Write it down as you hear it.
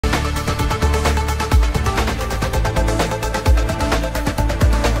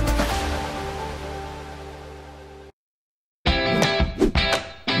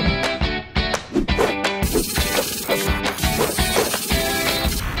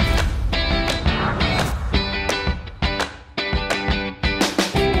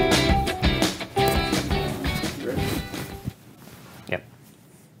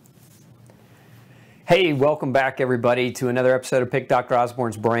Hey, welcome back everybody to another episode of Pick Dr.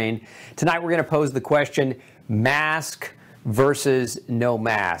 Osborne's Brain. Tonight we're going to pose the question, mask versus no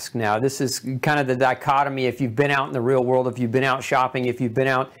mask. Now this is kind of the dichotomy. If you've been out in the real world, if you've been out shopping, if you've been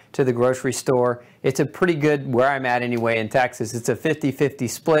out to the grocery store, it's a pretty good, where I'm at anyway in Texas, it's a 50-50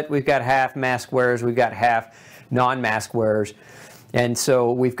 split. We've got half mask wearers, we've got half non-mask wearers. And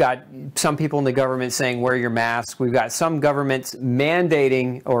so we've got some people in the government saying wear your mask. We've got some governments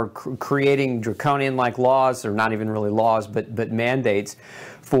mandating or creating draconian-like laws, or not even really laws, but mandates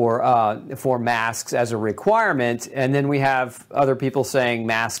for masks as a requirement. And then we have other people saying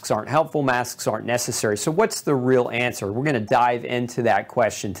masks aren't helpful, masks aren't necessary. So what's the real answer? We're going to dive into that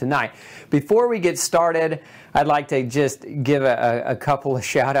question tonight. Before we get started, I'd like to just give a couple of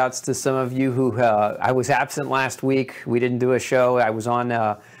shout outs to some of you who, I was absent last week. We didn't do a show. I was on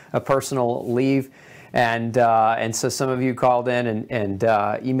a personal leave. And so some of you called in and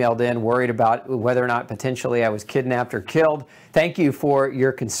emailed in worried about whether or not potentially I was kidnapped or killed. Thank you for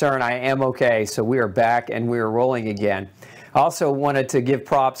your concern. I am okay. So we are back and we are rolling again. I also wanted to give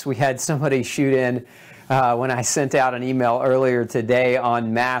props. We had somebody shoot in when I sent out an email earlier today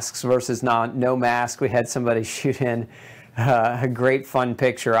on masks versus no mask. We had somebody shoot in a great fun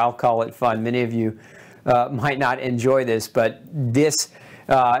picture. I'll call it fun. Many of you might not enjoy this, but this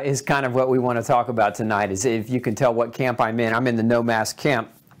is kind of what we want to talk about tonight. Is, if you can tell what camp I'm in. I'm in the no mask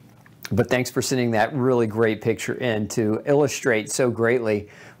camp. But thanks for sending that really great picture in to illustrate so greatly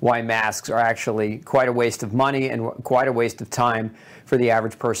why masks are actually quite a waste of money and quite a waste of time for the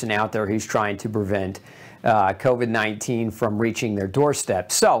average person out there who's trying to prevent COVID-19 from reaching their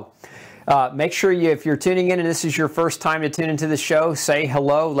doorstep. So make sure if you're tuning in and this is your first time to tune into the show, say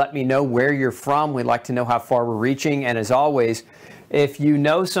hello. Let me know where you're from. We'd like to know how far we're reaching. And as always, if you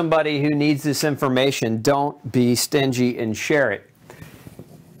know somebody who needs this information, don't be stingy and share it.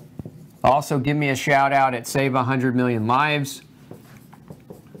 Also, give me a shout out at Save 100 Million Lives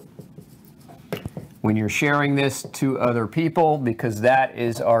when you're sharing this to other people, because that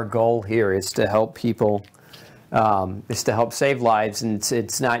is our goal here, is to help people, is to help save lives. And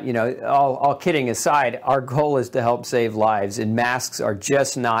it's not, you know, all kidding aside, our goal is to help save lives, and masks are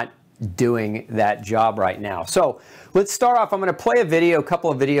just not doing that job right now. So let's start off. I'm going to play a couple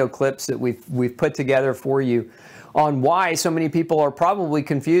of video clips that we've put together for you on why so many people are probably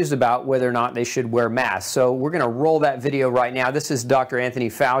confused about whether or not they should wear masks. So we're going to roll that video right now. This is Dr. Anthony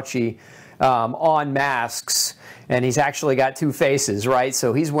Fauci on masks, and he's actually got two faces, right?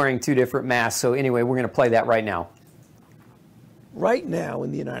 So he's wearing two different masks. So anyway, we're going to play that right now. Right now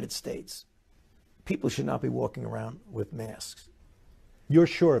in the United States, people should not be walking around with masks. You're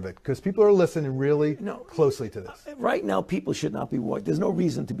sure of it? Because people are listening really closely to this. Right now, people should not be walking. There's no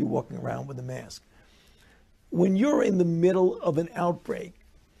reason to be walking around with a mask. When you're in the middle of an outbreak,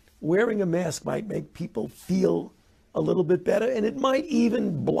 wearing a mask might make people feel a little bit better, and it might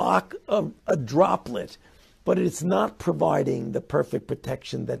even block a droplet, but it's not providing the perfect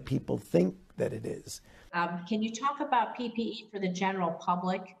protection that people think that it is. Can you talk about PPE for the general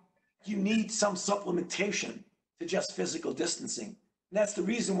public? You need some supplementation to just physical distancing. And that's the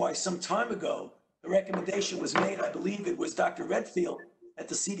reason why some time ago, the recommendation was made, I believe it was Dr. Redfield at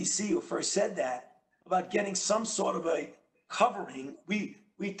the CDC who first said that, about getting some sort of a covering. We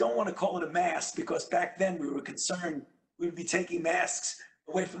don't want to call it a mask, because back then we were concerned we would be taking masks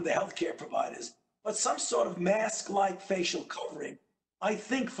away from the healthcare providers. But some sort of mask-like facial covering, I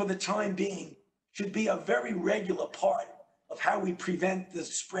think for the time being, should be a very regular part of how we prevent the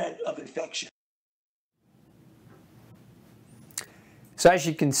spread of infection. So as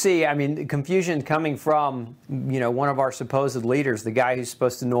you can see, I mean, the confusion coming from, you know, one of our supposed leaders, the guy who's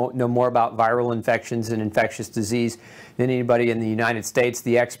supposed to know more about viral infections and infectious disease than anybody in the United States,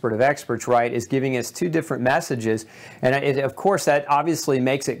 the expert of experts, right, is giving us two different messages. And of course, that obviously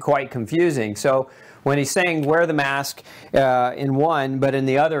makes it quite confusing. So when he's saying wear the mask in one, but in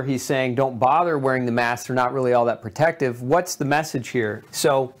the other he's saying don't bother wearing the mask, they're not really all that protective, what's the message here?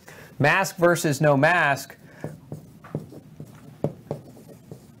 So mask versus no mask.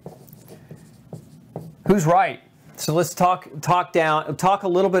 Who's right? So let's talk a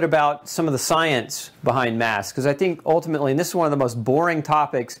little bit about some of the science behind masks, because I think ultimately, and this is one of the most boring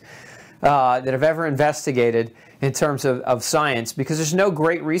topics that I've ever investigated in terms of science, because there's no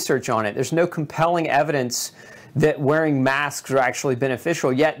great research on it. There's no compelling evidence that wearing masks are actually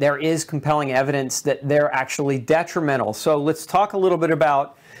beneficial, yet there is compelling evidence that they're actually detrimental. So let's talk a little bit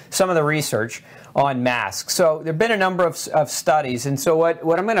about some of the research on masks. So there have been a number of studies, and so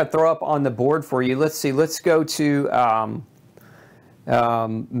what I'm going to throw up on the board for you, let's see, let's go to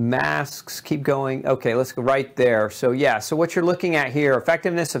Masks, keep going. Okay, let's go right there. So yeah, so what you're looking at here,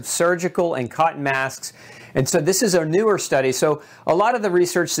 effectiveness of surgical and cotton masks. And so this is a newer study. So a lot of the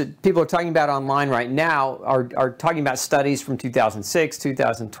research that people are talking about online right now are talking about studies from 2006,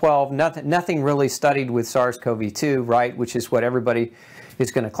 2012, nothing really studied with SARS-CoV-2, right, which is what everybody is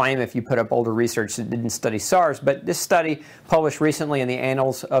going to claim if you put up older research that didn't study SARS. But this study published recently in the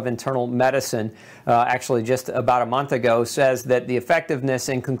Annals of Internal Medicine, actually just about a month ago, says that the effectiveness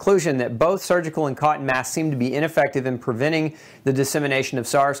in conclusion that both surgical and cotton masks seem to be ineffective in preventing the dissemination of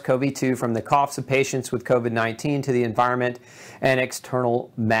SARS-CoV-2 from the coughs of patients with COVID-19 to the environment and external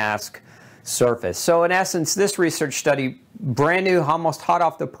mask surface. So in essence, this research study, brand new, almost hot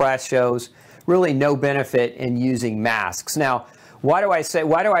off the press, shows really no benefit in using masks. Now, why do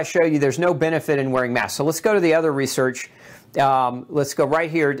I show you there's no benefit in wearing masks? So let's go to the other research. Let's go right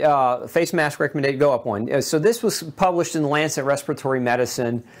here. Face mask recommended, go up one. So this was published in the Lancet Respiratory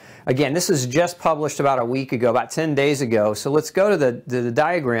Medicine. Again, this is just published about a week ago, about 10 days ago. So let's go to the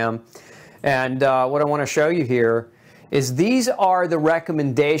diagram. And what I want to show you here is these are the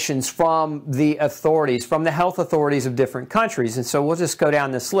recommendations from the authorities, from the health authorities of different countries. And so we'll just go down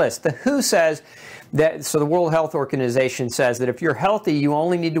this list. The WHO says that, so the World Health Organization says that if you're healthy, you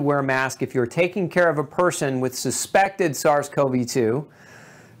only need to wear a mask if you're taking care of a person with suspected SARS-CoV-2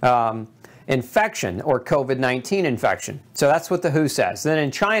 infection or COVID-19 infection. So that's what the WHO says. Then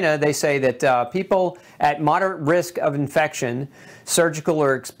in China, they say that people at moderate risk of infection, surgical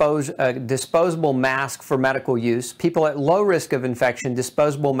or disposable mask for medical use. People at low risk of infection,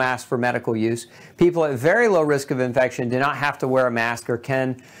 disposable mask for medical use. People at very low risk of infection do not have to wear a mask or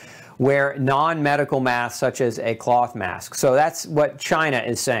can wear non-medical masks such as a cloth mask. So that's what China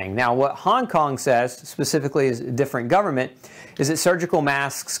is saying. Now, what Hong Kong says, specifically as a different government, is that surgical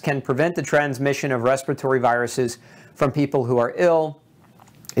masks can prevent the transmission of respiratory viruses from people who are ill.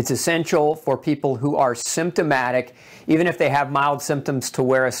 It's essential for people who are symptomatic, even if they have mild symptoms, to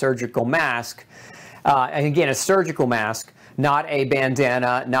wear a surgical mask. And again, a surgical mask, not a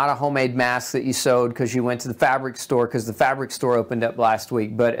bandana, not a homemade mask that you sewed because you went to the fabric store because the fabric store opened up last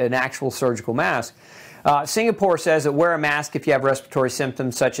week, but an actual surgical mask. Singapore says that wear a mask if you have respiratory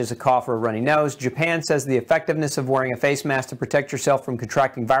symptoms such as a cough or a runny nose. Japan says the effectiveness of wearing a face mask to protect yourself from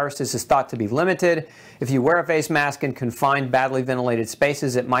contracting viruses is thought to be limited. If you wear a face mask in confined, badly ventilated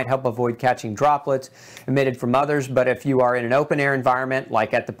spaces, it might help avoid catching droplets emitted from others. But if you are in an open air environment,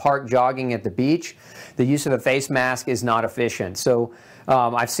 like at the park, jogging at the beach, the use of a face mask is not efficient. So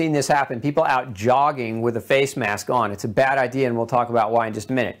I've seen this happen. People out jogging with a face mask on. It's a bad idea, and we'll talk about why in just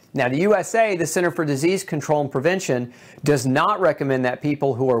a minute. Now, the USA, the Center for Disease Control and Prevention, does not recommend that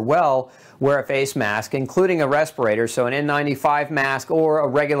people who are well wear a face mask, including a respirator, so an N95 mask or a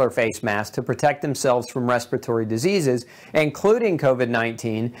regular face mask to protect themselves from respiratory diseases, including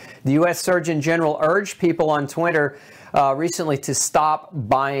COVID-19. The U.S. Surgeon General urged people on Twitter recently to stop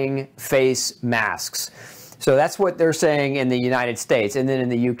buying face masks. So that's what they're saying in the United States. And then in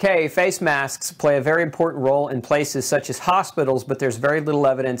the UK, face masks play a very important role in places such as hospitals, but there's very little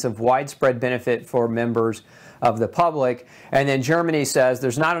evidence of widespread benefit for members of the public. And then Germany says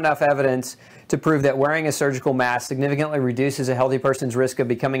there's not enough evidence to prove that wearing a surgical mask significantly reduces a healthy person's risk of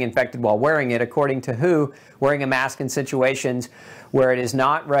becoming infected while wearing it. According to WHO, wearing a mask in situations where it is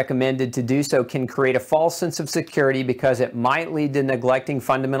not recommended to do so can create a false sense of security because it might lead to neglecting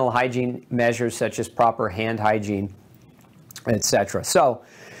fundamental hygiene measures such as proper hand hygiene, etc. So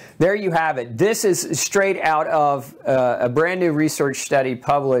there you have it. This is straight out of a brand new research study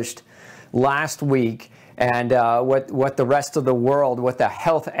published last week. And what the rest of the world, what the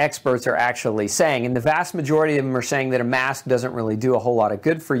health experts are actually saying. And the vast majority of them are saying that a mask doesn't really do a whole lot of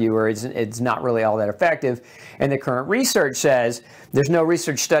good for you, or it's not really all that effective. And the current research says there's no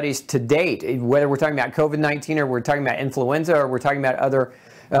research studies to date, whether we're talking about COVID-19 or we're talking about influenza or we're talking about other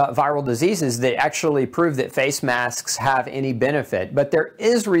viral diseases, that actually prove that face masks have any benefit. But there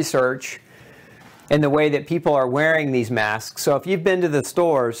is research in the way that people are wearing these masks. So if you've been to the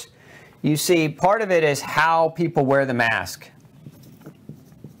stores, you see, part of it is how people wear the mask.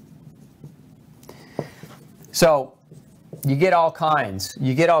 So you get all kinds.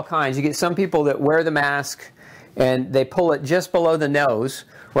 You get all kinds. You get some people that wear the mask and they pull it just below the nose,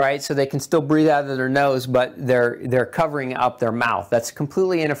 right? So they can still breathe out of their nose, but they're covering up their mouth. That's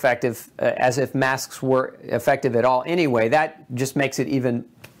completely ineffective, as if masks were effective at all anyway. That just makes it even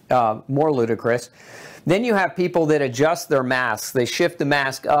more ludicrous. Then you have people that adjust their masks. They shift the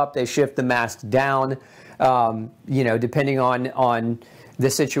mask up, they shift the mask down, depending on the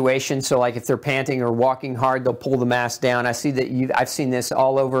situation. So like if they're panting or walking hard, they'll pull the mask down. I've seen this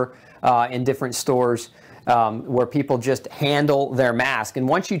all over in different stores where people just handle their mask. And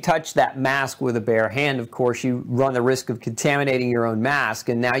once you touch that mask with a bare hand, of course, you run the risk of contaminating your own mask.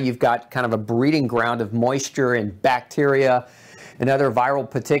 And now you've got kind of a breeding ground of moisture and bacteria and other viral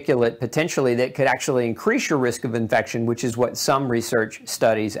particulate potentially that could actually increase your risk of infection, which is what some research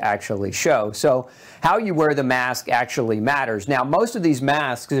studies actually show. So how you wear the mask actually matters. Now, most of these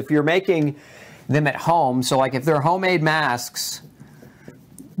masks, if you're making them at home, so like if they're homemade masks,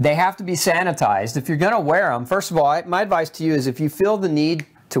 they have to be sanitized. If you're going to wear them, first of all, my advice to you is if you feel the need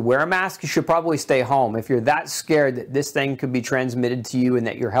to wear a mask, you should probably stay home. If you're that scared that this thing could be transmitted to you and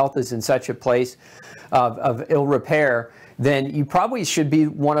that your health is in such a place of ill repair, then you probably should be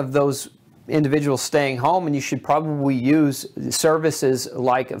one of those individuals staying home, and you should probably use services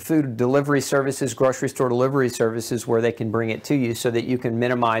like food delivery services, grocery store delivery services, where they can bring it to you so that you can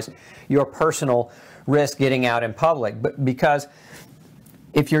minimize your personal risk getting out in public. But because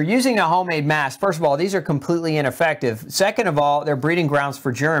if you're using a homemade mask, first of all, these are completely ineffective. Second of all, they're breeding grounds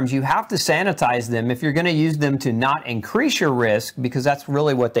for germs. You have to sanitize them if you're going to use them to not increase your risk, because that's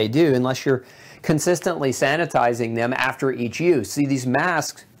really what they do, unless you're consistently sanitizing them after each use. See, these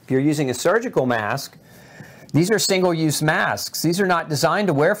masks, if you're using a surgical mask, these are single-use masks. These are not designed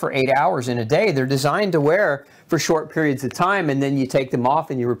to wear for 8 hours in a day. They're designed to wear for short periods of time, and then you take them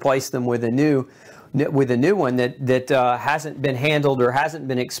off and you replace them with a new one that hasn't been handled or hasn't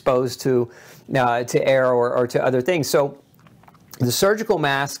been exposed to air or to other things. So the surgical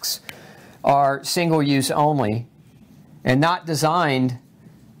masks are single-use only and not designed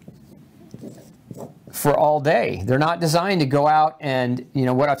for all day. They're not designed to go out and,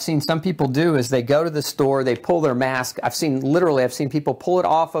 what I've seen some people do is they go to the store, they pull their mask. I've seen people pull it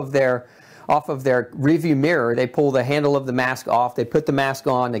off of their rearview mirror. They pull the handle of the mask off, they put the mask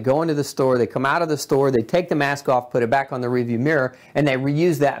on, they go into the store, they come out of the store, they take the mask off, put it back on the rearview mirror, and they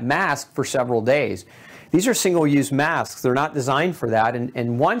reuse that mask for several days. These are single-use masks. They're not designed for that.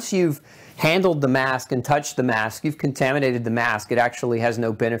 And once you've handled the mask and touched the mask, you've contaminated the mask. It actually has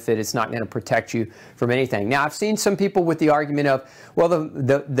no benefit. It's not going to protect you from anything. Now, I've seen some people with the argument of, well,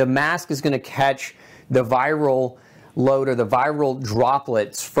 the mask is going to catch the viral load or the viral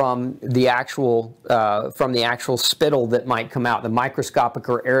droplets from the actual spittle that might come out, the microscopic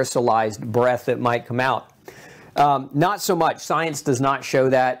or aerosolized breath that might come out. Not so much. Science does not show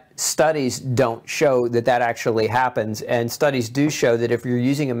that. Studies don't show that actually happens. And studies do show that if you're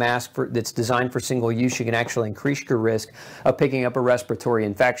using a mask that's designed for single use, you can actually increase your risk of picking up a respiratory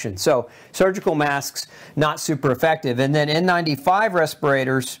infection. So surgical masks, not super effective. And then N95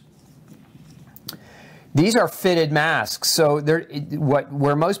 respirators, these are fitted masks. So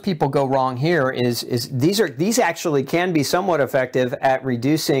where most people go wrong here is these actually can be somewhat effective at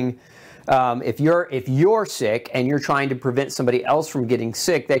reducing. If you're sick and you're trying to prevent somebody else from getting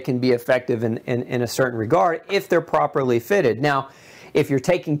sick, they can be effective in a certain regard if they're properly fitted. Now, if you're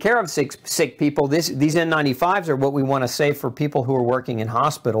taking care of sick people, these N95s are what we want to say for people who are working in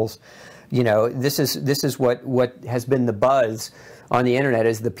hospitals. This is what has been the buzz on the internet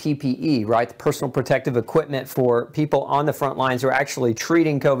is the PPE, right? The personal protective equipment for people on the front lines who are actually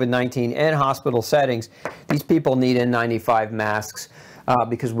treating COVID-19 in hospital settings. These people need N95 masks.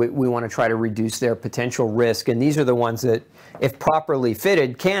 Because we want to try to reduce their potential risk. And these are the ones that, if properly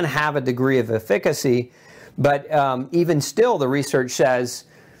fitted, can have a degree of efficacy. But even still, the research says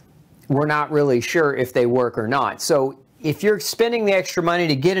we're not really sure if they work or not. So if you're spending the extra money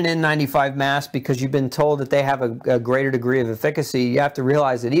to get an N95 mask because you've been told that they have a greater degree of efficacy, you have to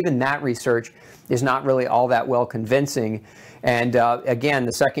realize that even that research is not really all that well convincing. And again,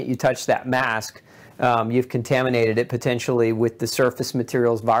 the second you touch that mask, you've contaminated it potentially with the surface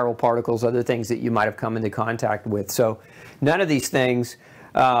materials, viral particles, other things that you might have come into contact with. So none of these things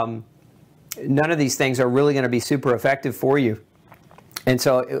are really going to be super effective for you. And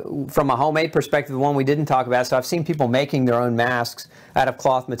so from a homemade perspective, the one we didn't talk about, so I've seen people making their own masks out of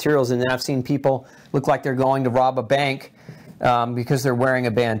cloth materials, and then I've seen people look like they're going to rob a bank because they're wearing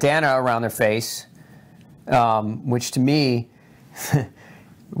a bandana around their face, which to me,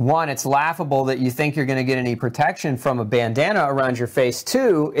 one, it's laughable that you think you're going to get any protection from a bandana around your face.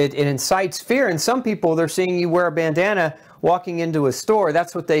 Two, it incites fear. And some people, they're seeing you wear a bandana walking into a store.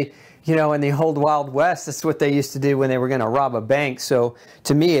 That's what they, in the old Wild West, that's what they used to do when they were going to rob a bank. So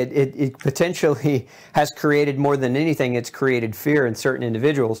to me, it potentially has created more than anything, it's created fear in certain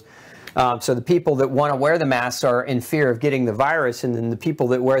individuals. So the people that want to wear the masks are in fear of getting the virus, and then the people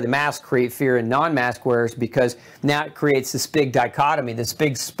that wear the mask create fear in non-mask wearers, because now it creates this big dichotomy, this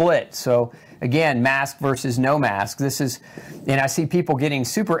big split. So again, mask versus no mask. And I see people getting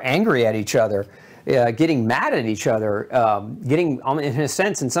super angry at each other getting mad at each other, getting, in a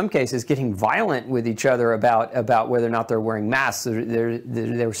sense, in some cases, getting violent with each other about whether or not they're wearing masks.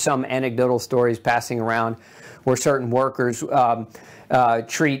 There were some anecdotal stories passing around where certain workers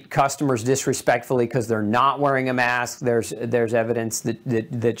treat customers disrespectfully because they're not wearing a mask. There's evidence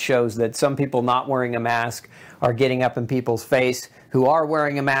that shows that some people not wearing a mask are getting up in people's face who are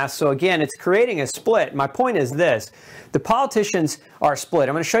wearing a mask. So again, it's creating a split. My point is this: the politicians are split.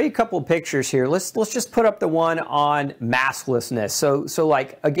 I'm going to show you a couple of pictures here. Let's just put up the one on masklessness. So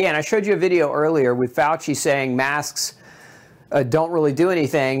like, again, I showed you a video earlier with Fauci saying masks don't really do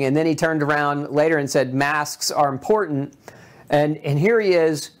anything, and then he turned around later and said masks are important. And here he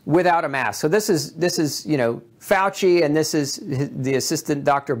is without a mask. So this is you know, Fauci, and this is the assistant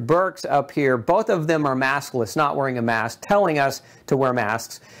Dr. Birx up here. Both of them are maskless, not wearing a mask, telling us to wear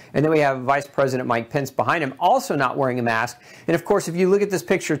masks. And then we have Vice President Mike Pence behind him, also not wearing a mask. And of course, if you look at this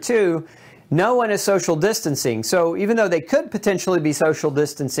picture too, no one is social distancing. So even though they could potentially be social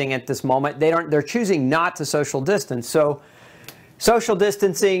distancing at this moment, they're choosing not to social distance. So social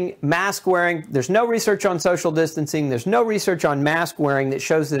distancing, mask wearing, there's no research on social distancing, there's no research on mask wearing that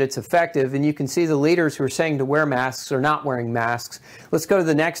shows that it's effective, and you can see the leaders who are saying to wear masks are not wearing masks. Let's go to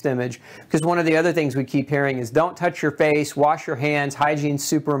the next image, because one of the other things we keep hearing is don't touch your face, wash your hands, hygiene's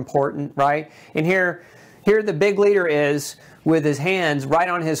super important, right? And here the big leader is with his hands right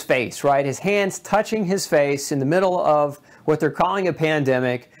on his face, right? His hands touching his face in the middle of what they're calling a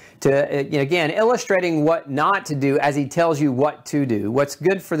pandemic, to, again, illustrating what not to do as he tells you what to do. What's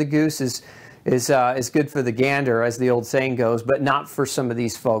good for the goose is good for the gander, as the old saying goes, but not for some of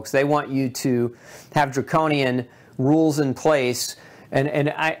these folks. They want you to have draconian rules in place, and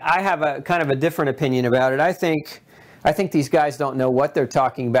I have a kind of a different opinion about it. I think these guys don't know what they're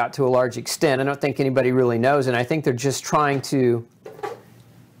talking about to a large extent. I don't think anybody really knows, and I think they're just trying to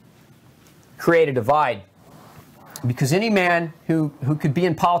create a divide. Because any man who could be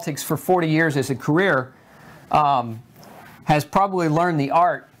in politics for 40 years as a career has probably learned the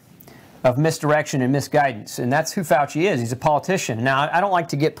art of misdirection and misguidance. And that's who Fauci is. He's a politician. Now, I don't like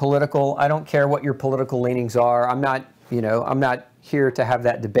to get political. I don't care what your political leanings are. I'm not here to have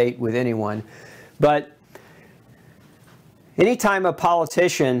that debate with anyone. But anytime a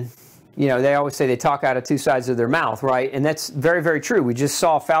politician, they always say they talk out of two sides of their mouth, right? And that's very, very true. We just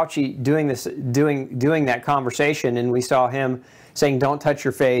saw Fauci doing that conversation, and we saw him saying, don't touch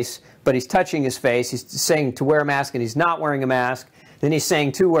your face, but he's touching his face. He's saying to wear a mask, and he's not wearing a mask. Then he's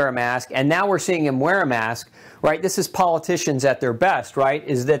saying to wear a mask, and now we're seeing him wear a mask, right? This is politicians at their best, right?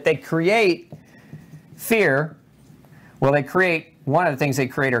 Is that they create fear. Well, one of the things they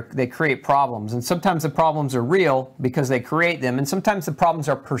create problems, and sometimes the problems are real because they create them, and sometimes the problems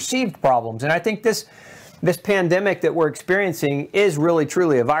are perceived problems. And I think this pandemic that we're experiencing is really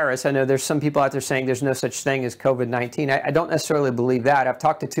truly a virus. I know there's some people out there saying there's no such thing as COVID-19. I don't necessarily believe that. I've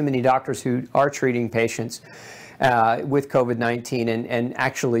talked to too many doctors who are treating patients with COVID-19 and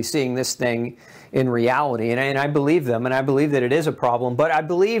actually seeing this thing in reality, and I believe them, and I believe that it is a problem. But I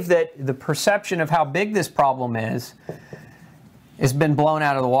believe that the perception of how big this problem is has been blown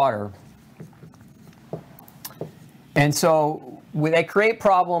out of the water. And so they create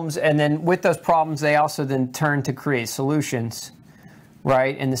problems, and then with those problems, they also then turn to create solutions,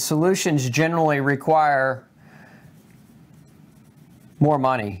 right? And the solutions generally require more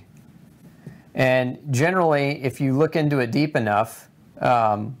money. And generally, if you look into it deep enough,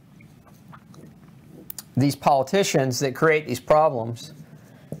 these politicians that create these problems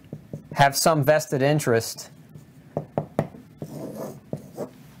have some vested interest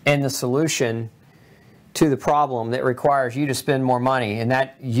in the solution to the problem that requires you to spend more money. And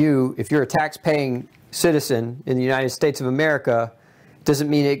that if you're a tax-paying citizen in the United States of America, doesn't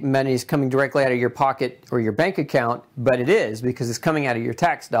mean money is coming directly out of your pocket or your bank account, but it is, because it's coming out of your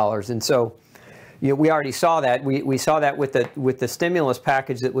tax dollars. And so we already saw that. We saw that with the stimulus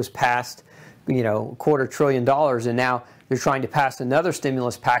package that was passed, $250 billion, and now they're trying to pass another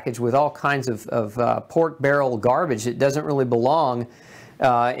stimulus package with all kinds of pork barrel garbage that doesn't really belong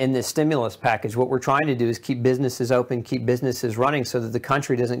in this stimulus package. What we're trying to do is keep businesses open, keep businesses running, so that the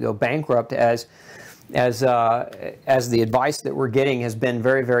country doesn't go bankrupt, as the advice that we're getting has been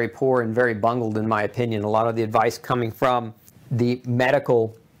very, very poor and very bungled, in my opinion. A lot of the advice coming from the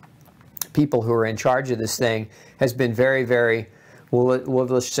medical people who are in charge of this thing has been very, very,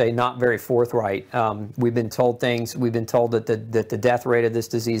 let's say, not very forthright. We've been told things. We've been told that the death rate of this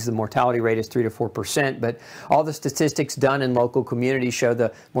disease, the mortality rate, is 3 to 4%. But all the statistics done in local communities show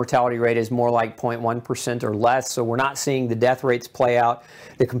the mortality rate is more like 0.1% or less. So we're not seeing the death rates play out.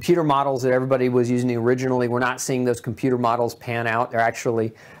 The computer models that everybody was using originally, we're not seeing those computer models pan out. They're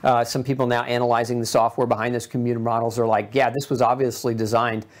actually Some people now analyzing the software behind those commuter models are like, yeah, this was obviously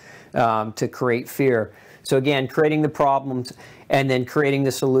designed to create fear. So again, creating the problems and then creating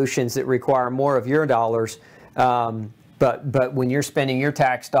the solutions that require more of your dollars. But when you're spending your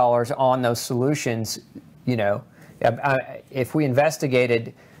tax dollars on those solutions, you know, if we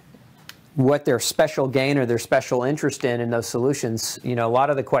investigated what their special gain or their special interest in those solutions, you know, a lot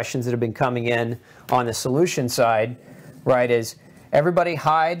of the questions that have been coming in on the solution side, right, is everybody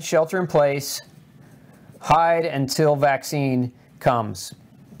hide, shelter in place, hide until vaccine comes.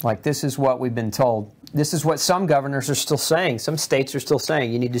 Like, this is what we've been told. This is what some governors are still saying. Some states are still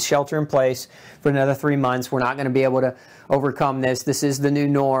saying you need to shelter in place for another 3 months. We're not going to be able to overcome this. This is the new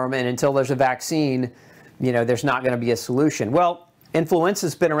norm. And until there's a vaccine, you know, there's not going to be a solution. Well,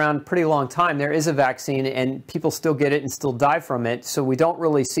 influenza's been around a pretty long time. There is a vaccine and people still get it and still die from it. So we don't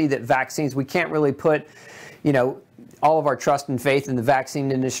really see that vaccines, we can't really put, you know, all of our trust and faith in the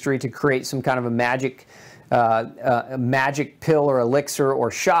vaccine industry to create some kind of a magic pill or elixir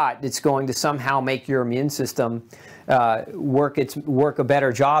or shot that's going to somehow make your immune system work a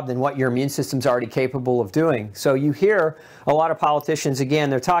better job than what your immune system's already capable of doing. So you hear a lot of politicians, again,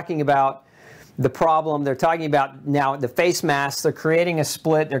 they're talking about the problem, they're talking about now the face masks, they're creating a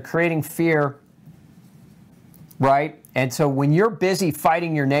split, they're creating fear, right? And so when you're busy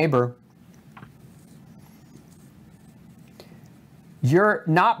fighting your neighbor, you're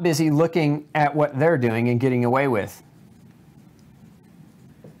not busy looking at what they're doing and getting away with.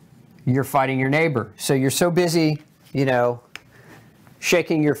 You're fighting your neighbor. So you're so busy, you know,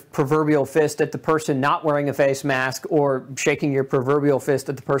 shaking your proverbial fist at the person not wearing a face mask, or shaking your proverbial fist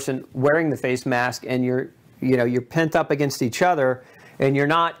at the person wearing the face mask, and you're pent up against each other, and you're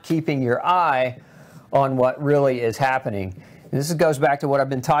not keeping your eye on what really is happening. This goes back to what I've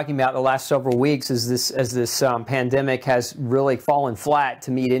been talking about the last several weeks, as this pandemic has really fallen flat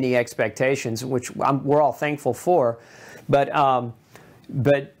to meet any expectations, which we're all thankful for. But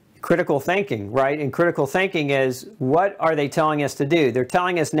critical thinking, right? And critical thinking is, what are they telling us to do? They're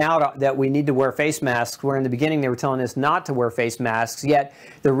telling us now that we need to wear face masks, where in the beginning they were telling us not to wear face masks. Yet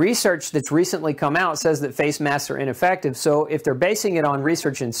the research that's recently come out says that face masks are ineffective. So if they're basing it on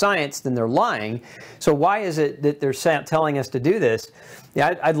research and science, then they're lying. So why is it that they're telling us to do this?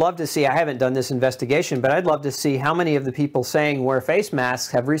 Yeah, I'd love to see, I haven't done this investigation, but I'd love to see how many of the people saying wear face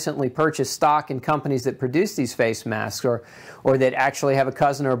masks have recently purchased stock in companies that produce these face masks, or that actually have a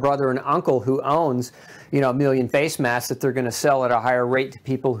cousin or a brother or an uncle who owns, you know, 1 million face masks that they're going to sell at a higher rate to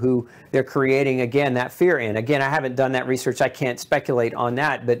people who they're creating, again, that fear in. Again, I haven't done that research. I can't speculate on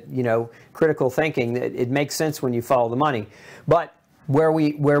that, but, you know, critical thinking, it makes sense when you follow the money. But where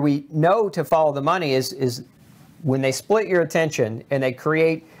we know to follow the money is when they split your attention and they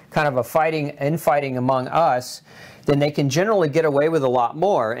create kind of a infighting among us, then they can generally get away with a lot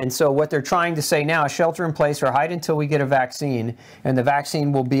more. And so what they're trying to say now is shelter in place or hide until we get a vaccine, and the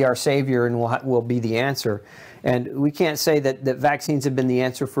vaccine will be our savior and will be the answer. And we can't say that vaccines have been the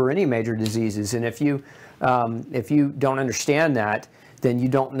answer for any major diseases. And if you don't understand that, then you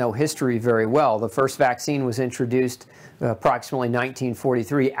don't know history very well. The first vaccine was introduced approximately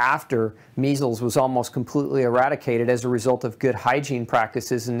 1943, after measles was almost completely eradicated as a result of good hygiene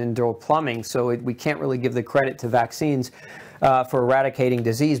practices and indoor plumbing. So we can't really give the credit to vaccines for eradicating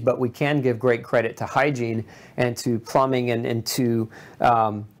disease, but we can give great credit to hygiene and to plumbing and to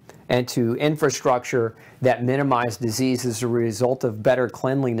infrastructure that minimize disease as a result of better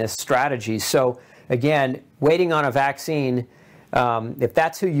cleanliness strategies. So again, waiting on a vaccine, if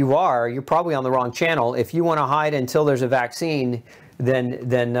that's who you are, you're probably on the wrong channel. If you want to hide until there's a vaccine,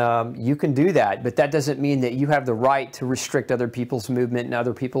 then you can do that. But that doesn't mean that you have the right to restrict other people's movement and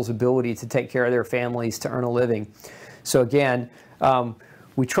other people's ability to take care of their families, to earn a living. So again,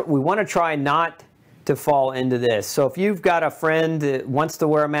 we want to try not to fall into this. So if you've got a friend that wants to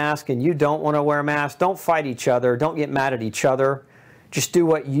wear a mask and you don't want to wear a mask, don't fight each other. Don't get mad at each other. Just do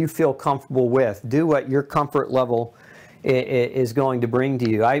what you feel comfortable with. Do what your comfort level is going to bring to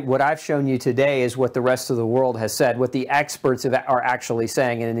you. What I've shown you today is what the rest of the world has said, what the experts are actually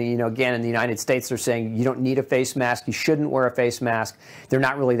saying. And, you know, again, in the United States, they're saying you don't need a face mask, you shouldn't wear a face mask. They're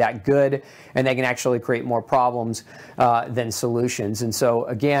not really that good, and they can actually create more problems than solutions. And so,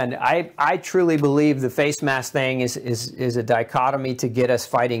 again, I truly believe the face mask thing is a dichotomy to get us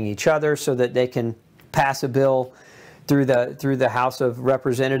fighting each other, so that they can pass a bill through the House of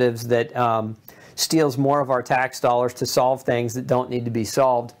Representatives that steals more of our tax dollars to solve things that don't need to be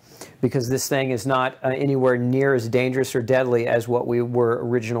solved, because this thing is not anywhere near as dangerous or deadly as what we were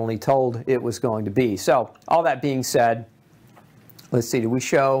originally told it was going to be. So all that being said, let's see, did we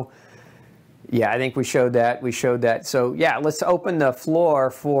show? Yeah, I think we showed that. We showed that. So yeah, let's open the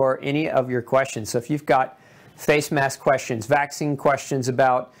floor for any of your questions. So if you've got face mask questions, vaccine questions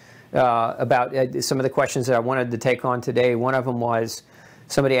about some of the questions that I wanted to take on today, one of them was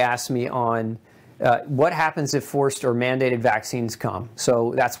somebody asked me on what happens if forced or mandated vaccines come.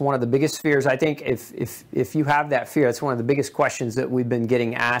 So that's one of the biggest fears. I think if you have that fear, that's one of the biggest questions that we've been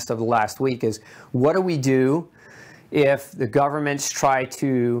getting asked over the last week is, what do we do if the governments try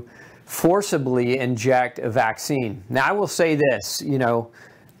to forcibly inject a vaccine? Now, I will say this, you know,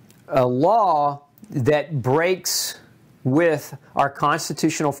 a law that breaks with our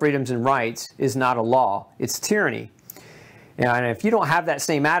constitutional freedoms and rights is not a law. It's tyranny. And if you don't have that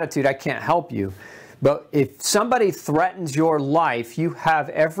same attitude, I can't help you. But if somebody threatens your life, you have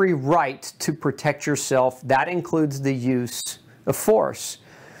every right to protect yourself. That includes the use of force.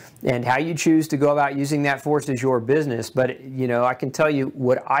 And how you choose to go about using that force is your business. But, you know, I can tell you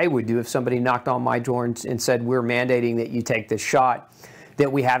what I would do if somebody knocked on my door and said, we're mandating that you take this shot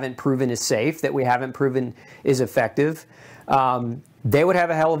that we haven't proven is safe, that we haven't proven is effective. They would have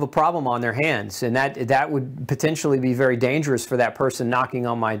a hell of a problem on their hands, and that would potentially be very dangerous for that person knocking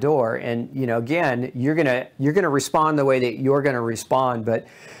on my door. And, you know, again, you're gonna respond the way that you're gonna respond, but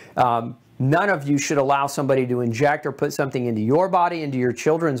none of you should allow somebody to inject or put something into your body, into your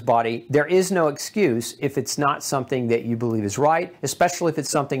children's body. There is no excuse if it's not something that you believe is right, especially if it's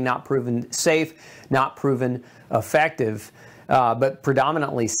something not proven safe, not proven effective. But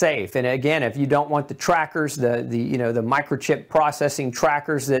predominantly safe. And again, if you don't want the trackers, the microchip processing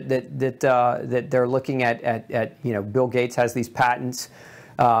trackers that they're looking at, you know, Bill Gates has these patents,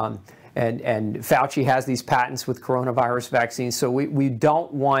 and Fauci has these patents with coronavirus vaccines. So we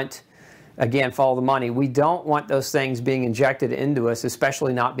don't want, again, follow the money. We don't want those things being injected into us,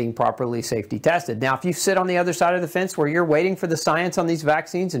 especially not being properly safety tested. Now, if you sit on the other side of the fence where you're waiting for the science on these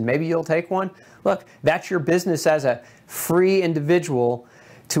vaccines and maybe you'll take one, look, that's your business as a free individual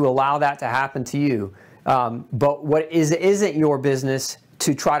to allow that to happen to you. But what isn't your business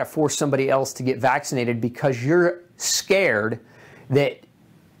to try to force somebody else to get vaccinated because you're scared that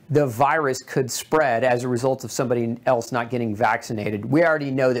the virus could spread as a result of somebody else not getting vaccinated. We already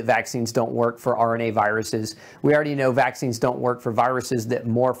know that vaccines don't work for RNA viruses. We already know vaccines don't work for viruses that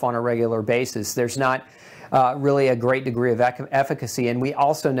morph on a regular basis. There's not really a great degree of efficacy. And we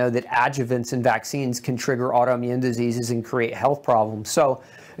also know that adjuvants in vaccines can trigger autoimmune diseases and create health problems. So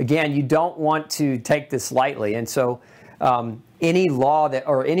again, you don't want to take this lightly. And so any law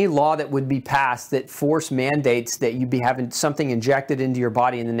that would be passed that force mandates that you be having something injected into your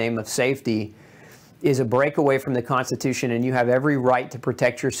body in the name of safety is a breakaway from the Constitution, and you have every right to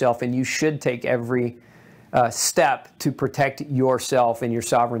protect yourself, and you should take every step to protect yourself and your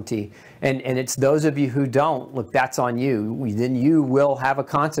sovereignty. And it's those of you who don't, look, that's on you. Then you will have a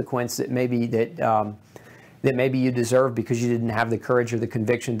consequence that maybe you deserve because you didn't have the courage or the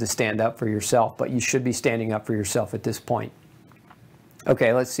conviction to stand up for yourself. But you should be standing up for yourself at this point.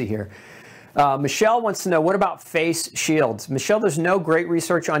 Okay, let's see here. Michelle wants to know, what about face shields? Michelle, there's no great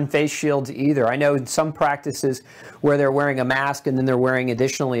research on face shields either. I know in some practices where they're wearing a mask and then they're wearing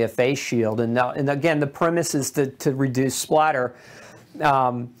additionally a face shield. And again, the premise is to reduce splatter.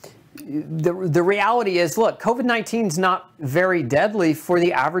 The reality is, look, COVID-19 is not very deadly for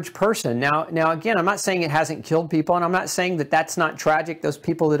the average person. Now, again, I'm not saying it hasn't killed people, and I'm not saying that that's not tragic, those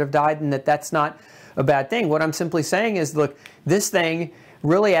people that have died, and that that's not a bad thing. What I'm simply saying is, look, this thing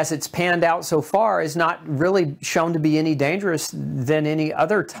really, as it's panned out so far, is not really shown to be any dangerous than any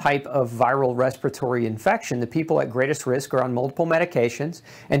other type of viral respiratory infection. The people at greatest risk are on multiple medications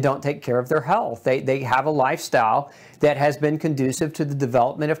and don't take care of their health. They have a lifestyle that has been conducive to the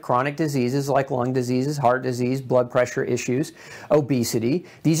development of chronic diseases like lung diseases, heart disease, blood pressure issues, obesity.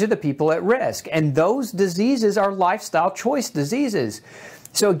 These are the people at risk. And those diseases are lifestyle choice diseases.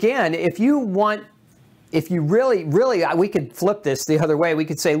 So again, if you really, we could flip this the other way. We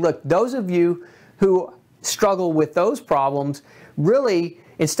could say, look, those of you who struggle with those problems, really,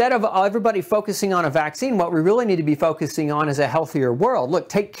 instead of everybody focusing on a vaccine, what we really need to be focusing on is a healthier world. Look,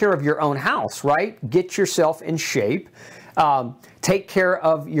 take care of your own house, right? Get yourself in shape. Take care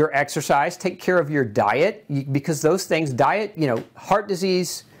of your exercise. Take care of your diet, because those things, diet, heart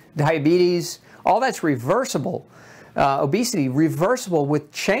disease, diabetes, all that's reversible. Obesity, reversible with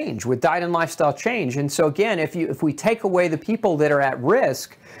change, with diet and lifestyle change. And so again, if we take away the people that are at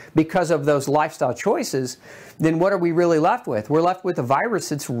risk because of those lifestyle choices, then what are we really left with? We're left with a virus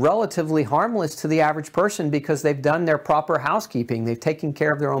that's relatively harmless to the average person because they've done their proper housekeeping. They've taken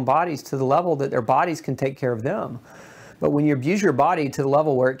care of their own bodies to the level that their bodies can take care of them. But when you abuse your body to the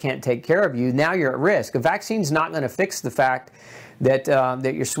level where it can't take care of you, now you're at risk. A vaccine's not going to fix the fact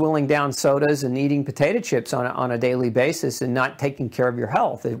that you're swilling down sodas and eating potato chips on a daily basis and not taking care of your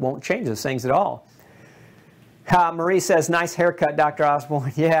health. It won't change those things at all. Marie says, nice haircut, Dr.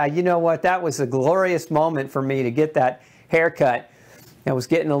 Osborne. Yeah, you know what? That was a glorious moment for me to get that haircut. I was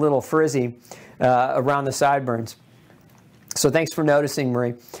getting a little frizzy around the sideburns. So thanks for noticing,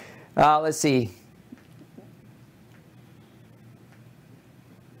 Marie. Let's see.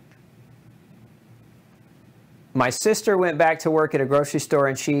 My sister went back to work at a grocery store,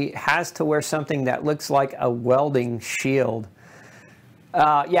 and she has to wear something that looks like a welding shield.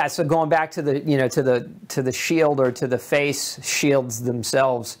 Yeah, so going back to the, to the shield or to the face shields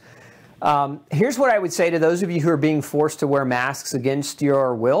themselves. Here's what I would say to those of you who are being forced to wear masks against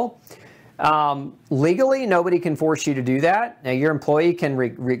your will. Legally, nobody can force you to do that. Now, your employee can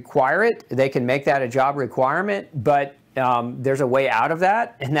require it. They can make that a job requirement, but there's a way out of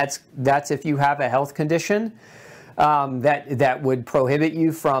that, and that's if you have a health condition that would prohibit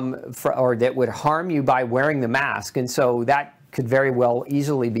you or that would harm you by wearing the mask, and so that could very well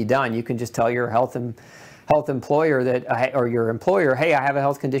easily be done. You can just tell your health employer that, or your employer, hey, I have a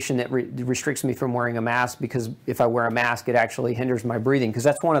health condition that restricts me from wearing a mask, because if I wear a mask, it actually hinders my breathing. Because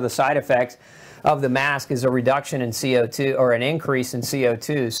that's one of the side effects of the mask, is a reduction in CO2 or an increase in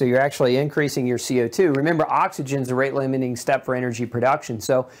CO2. So you're actually increasing your CO2. Remember, oxygen is the rate limiting step for energy production.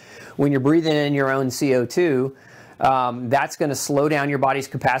 So when you're breathing in your own CO2, that's going to slow down your body's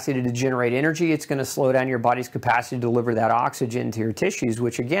capacity to generate energy. It's going to slow down your body's capacity to deliver that oxygen to your tissues,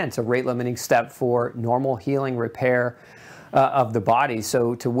 which again, it's a rate-limiting step for normal healing, repair of the body.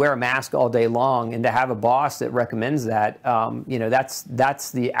 So to wear a mask all day long and to have a boss that recommends that,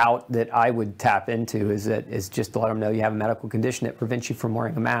 that's the out that I would tap into, is just to let them know you have a medical condition that prevents you from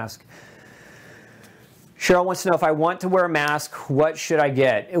wearing a mask. Cheryl wants to know, if I want to wear a mask, what should I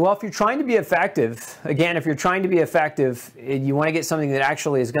get? Well, if you're trying to be effective, again, if you're trying to be effective, you want to get something that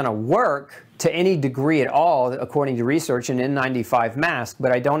actually is going to work to any degree at all, according to research, an N95 mask.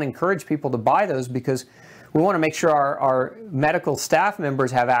 But I don't encourage people to buy those, because we want to make sure our medical staff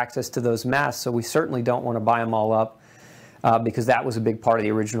members have access to those masks. So we certainly don't want to buy them all up, because that was a big part of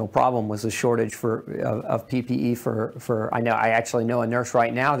the original problem, was the shortage of PPE for I actually know a nurse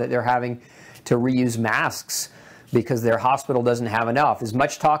right now that they're having to reuse masks because their hospital doesn't have enough. As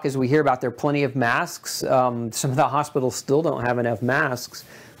much talk as we hear about there are plenty of masks, some of the hospitals still don't have enough masks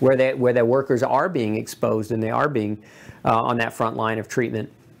where their workers are being exposed and they are being on that front line of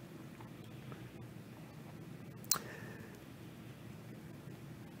treatment.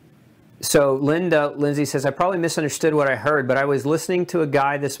 So Lindsay says, I probably misunderstood what I heard, but I was listening to a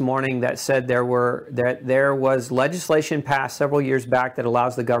guy this morning that said there was legislation passed several years back that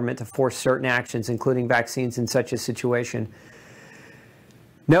allows the government to force certain actions, including vaccines, in such a situation.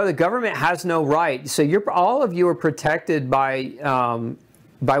 No, the government has no right. So all of you are protected by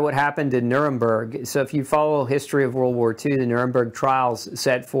what happened in Nuremberg. So if you follow history of World War II, the Nuremberg trials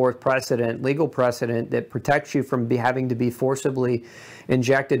set forth legal precedent that protects you from having to be forcibly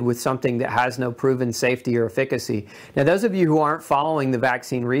injected with something that has no proven safety or efficacy. Now, those of you who aren't following the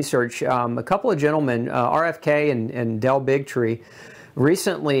vaccine research, a couple of gentlemen, RFK and Del Bigtree,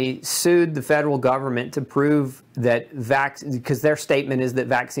 recently sued the federal government to prove that because their statement is that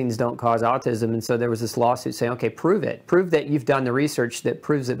vaccines don't cause autism, and so there was this lawsuit saying, okay, prove it. Prove that you've done the research that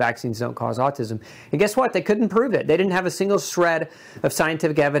proves that vaccines don't cause autism. And guess what? They couldn't prove it. They didn't have a single shred of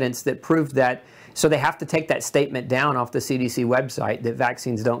scientific evidence that proved that. So they have to take that statement down off the CDC website that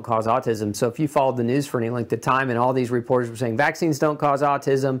vaccines don't cause autism. So if you followed the news for any length of time and all these reporters were saying vaccines don't cause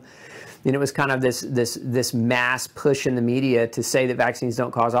autism, and it was kind of this mass push in the media to say that vaccines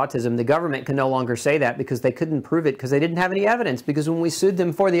don't cause autism, the government can no longer say that because they couldn't prove it, because they didn't have any evidence, because when we sued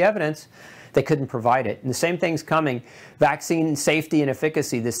them for the evidence, they couldn't provide it. And the same thing's coming. Vaccine safety and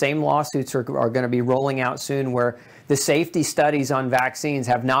efficacy, the same lawsuits are going to be rolling out soon, where the safety studies on vaccines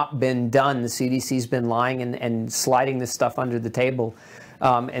have not been done. The CDC's been lying and sliding this stuff under the table.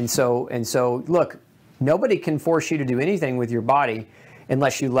 And so, look, nobody can force you to do anything with your body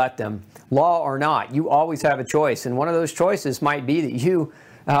unless you let them. Law or not, you always have a choice. And one of those choices might be that you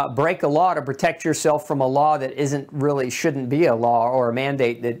break a law to protect yourself from a law that shouldn't be a law, or a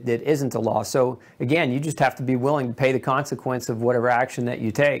mandate that isn't a law. So again, you just have to be willing to pay the consequence of whatever action that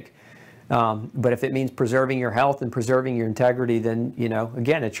you take. But if it means preserving your health and preserving your integrity, then,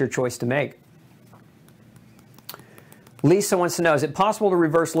 again, it's your choice to make. Lisa wants to know, is it possible to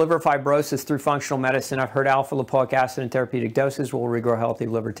reverse liver fibrosis through functional medicine? I've heard alpha-lipoic acid in therapeutic doses will regrow healthy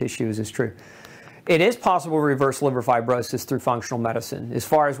liver tissue. Is this true? It is possible to reverse liver fibrosis through functional medicine. As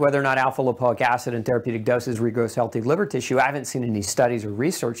far as whether or not alpha-lipoic acid in therapeutic doses regrows healthy liver tissue, I haven't seen any studies or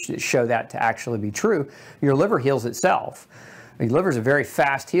research that show that to actually be true. Your liver heals itself. Your liver is a very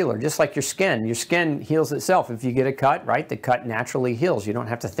fast healer, just like your skin. Your skin heals itself. If you get a cut, right, the cut naturally heals. You don't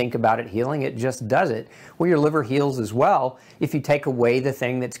have to think about it healing. It just does it. Well, your liver heals as well if you take away the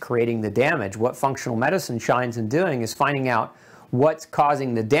thing that's creating the damage. What functional medicine shines in doing is finding out what's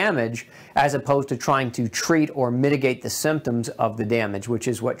causing the damage as opposed to trying to treat or mitigate the symptoms of the damage, which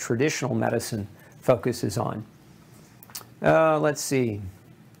is what traditional medicine focuses on. Let's see.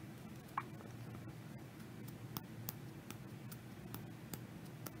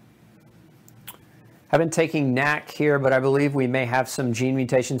 I've been taking NAC here, but I believe we may have some gene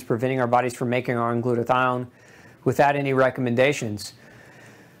mutations preventing our bodies from making our own glutathione without any recommendations.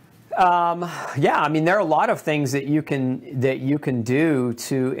 Yeah, I mean, there are a lot of things that you can do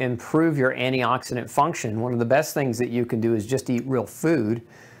to improve your antioxidant function. One of the best things that you can do is just eat real food,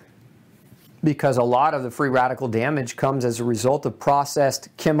 because a lot of the free radical damage comes as a result of processed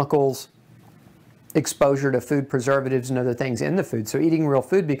chemicals, exposure to food preservatives and other things in the food. So eating real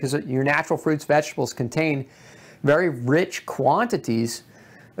food, because your natural fruits, vegetables contain very rich quantities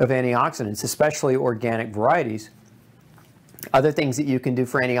of antioxidants, especially organic varieties. Other things that you can do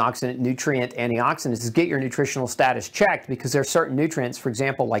for nutrient antioxidants is get your nutritional status checked, because there are certain nutrients, for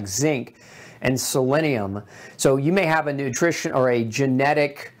example, like zinc and selenium. So you may have a nutrition or a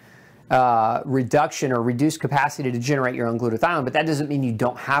genetic reduction or reduced capacity to generate your own glutathione, but that doesn't mean you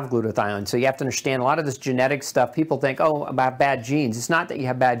don't have glutathione. So you have to understand a lot of this genetic stuff. People think, oh, about bad genes. It's not that you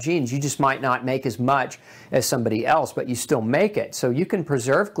have bad genes. You just might not make as much as somebody else, but you still make it. So you can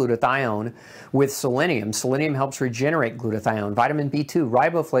preserve glutathione with selenium. Selenium helps regenerate glutathione. Vitamin B2,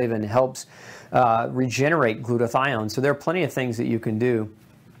 riboflavin, helps regenerate glutathione. So there are plenty of things that you can do.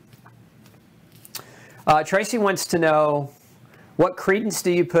 Tracy wants to know, what credence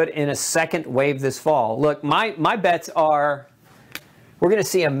do you put in a second wave this fall? Look, my bets are we're going to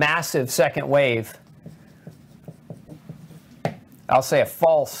see a massive second wave. I'll say a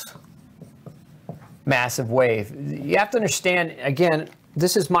false massive wave. You have to understand, again,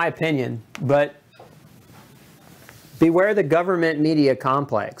 this is my opinion, but beware the government media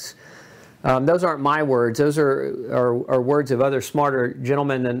complex. Those aren't my words. Those are words of other smarter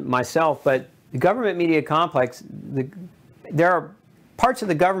gentlemen than myself, but the government media complex, there are parts of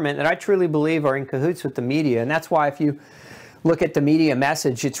the government that I truly believe are in cahoots with the media, and that's why if you look at the media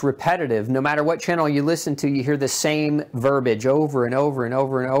message, it's repetitive. No matter what channel you listen to, you hear the same verbiage over and over and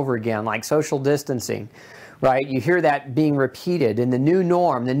over and over again, like social distancing, right? You hear that being repeated, and the new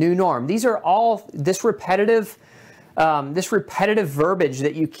norm, the new norm. These are all this repetitive verbiage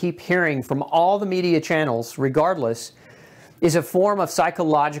that you keep hearing from all the media channels, regardless, is a form of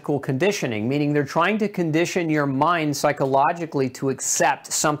psychological conditioning, meaning they're trying to condition your mind psychologically to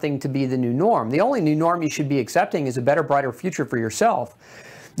accept something to be the new norm. The only new norm you should be accepting is a better, brighter future for yourself.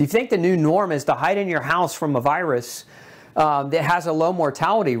 You think the new norm is to hide in your house from a virus that has a low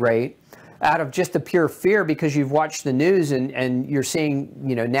mortality rate out of just the pure fear because you've watched the news and you're seeing,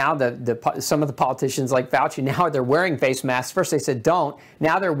 you know, now some of the politicians like Fauci, now they're wearing face masks. First they said don't,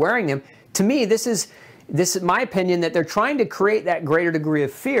 now they're wearing them. To me, this is my opinion, that they're trying to create that greater degree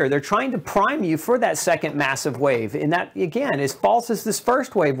of fear. They're trying to prime you for that second massive wave. And that, again, as false as this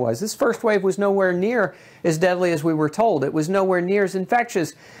first wave was. This first wave was nowhere near as deadly as we were told. It was nowhere near as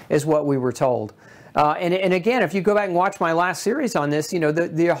infectious as what we were told. And again, if you go back and watch my last series on this, you know,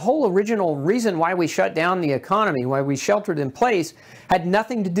 the whole original reason why we shut down the economy, why we sheltered in place, had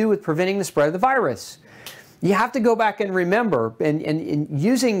nothing to do with preventing the spread of the virus. You have to go back and remember, and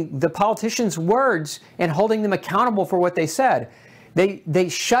using the politicians' words and holding them accountable for what they said. They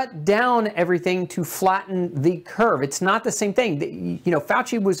shut down everything to flatten the curve. It's not the same thing. You know,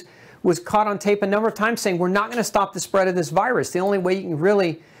 Fauci was caught on tape a number of times saying, we're not going to stop the spread of this virus. The only way you can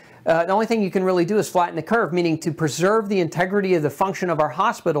really, the only thing you can really do is flatten the curve, meaning to preserve the integrity of the function of our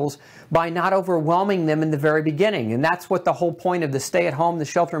hospitals by not overwhelming them in the very beginning. And that's what the whole point of the stay-at-home, the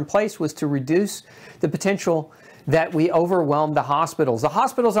shelter-in-place, was, to reduce the potential that we overwhelm the hospitals. The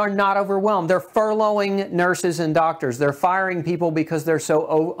hospitals are not overwhelmed. They're furloughing nurses and doctors. They're firing people because they're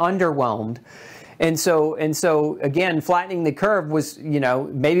so underwhelmed. And so again, flattening the curve was, you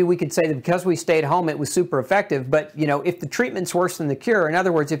know, maybe we could say that because we stayed home, it was super effective. But, you know, if the treatment's worse than the cure, in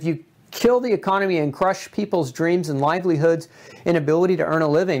other words, if you kill the economy and crush people's dreams and livelihoods and ability to earn a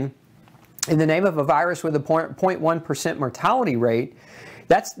living in the name of a virus with a 0.1% mortality rate,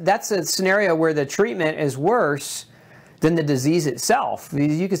 that's a scenario where the treatment is worse than the disease itself.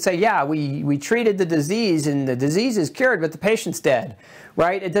 You could say, yeah, we treated the disease and the disease is cured, but the patient's dead,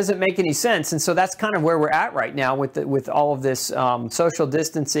 right? It doesn't make any sense. And so that's kind of where we're at right now with all of this social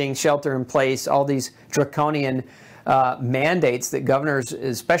distancing, shelter in place, all these draconian mandates that governors,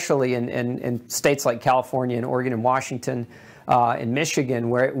 especially in states like California and Oregon and Washington, in Michigan,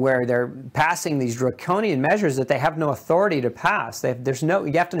 where they're passing these draconian measures that they have no authority to pass. You have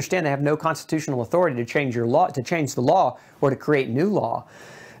to understand they have no constitutional authority to change the law or to create new law.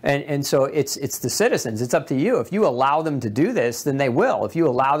 And so it's the citizens. It's up to you. If you allow them to do this, then they will. If you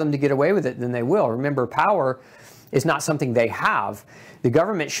allow them to get away with it, then they will. Remember, power is not something they have. The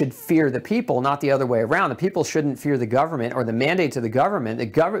government should fear the people, not the other way around. The people shouldn't fear the government or the mandates of the government.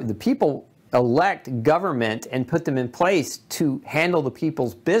 The people elect government and put them in place to handle the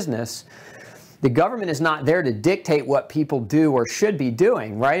people's business. The government is not there to dictate what people do or should be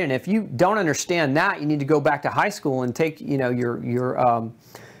doing, right? And if you don't understand that, you need to go back to high school and take, your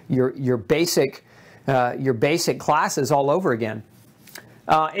basic classes all over again.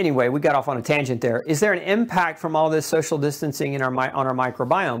 Anyway, we got off on a tangent there. Is there an impact from all this social distancing on our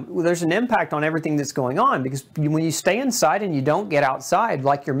microbiome? Well, there's an impact on everything that's going on, because when you stay inside and you don't get outside,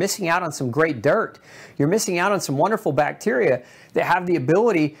 like, you're missing out on some great dirt. You're missing out on some wonderful bacteria that have the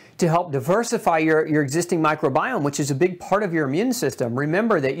ability to help diversify your existing microbiome, which is a big part of your immune system.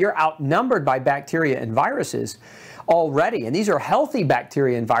 Remember that you're outnumbered by bacteria and viruses already, and these are healthy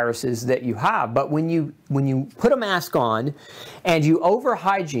bacteria and viruses that you have. But when you put a mask on and you over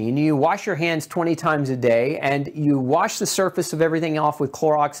hygiene, you wash your hands 20 times a day, and you wash the surface of everything off with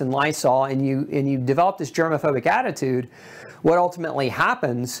Clorox and Lysol, and you develop this germophobic attitude, what ultimately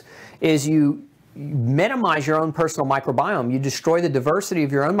happens is you minimize your own personal microbiome. You destroy the diversity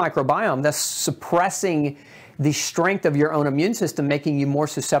of your own microbiome, thus suppressing the strength of your own immune system, making you more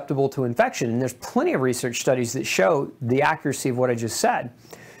susceptible to infection. And there's plenty of research studies that show the accuracy of what I just said.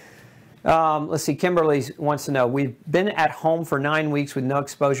 Let's see, Kimberly wants to know, we've been at home for 9 weeks with no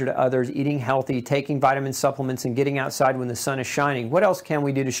exposure to others, eating healthy, taking vitamin supplements, and getting outside when the sun is shining. What else can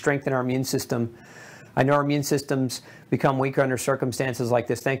we do to strengthen our immune system? I know our immune systems become weaker under circumstances like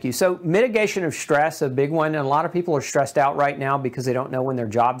this. Thank you. So mitigation of stress, a big one. And a lot of people are stressed out right now because they don't know when their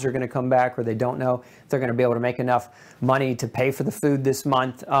jobs are going to come back, or they don't know if they're going to be able to make enough money to pay for the food this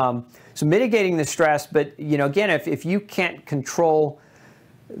month. So mitigating the stress. But, again, if you can't control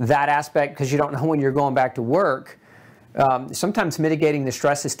that aspect because you don't know when you're going back to work, sometimes mitigating the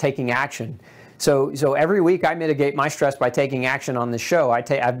stress is taking action. So every week I mitigate my stress by taking action on the show.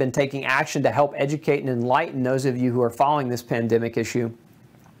 I've been taking action to help educate and enlighten those of you who are following this pandemic issue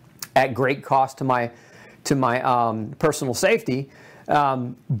at great cost to my personal safety.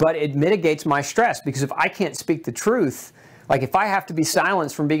 But it mitigates my stress, because if I can't speak the truth, like if I have to be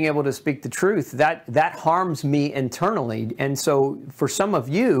silenced from being able to speak the truth, that harms me internally. And so for some of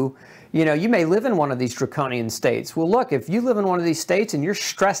you, you may live in one of these draconian states. Well, look, if you live in one of these states and you're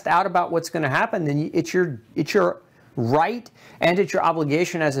stressed out about what's going to happen, then it's your right and it's your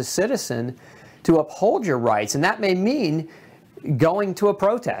obligation as a citizen to uphold your rights. And that may mean going to a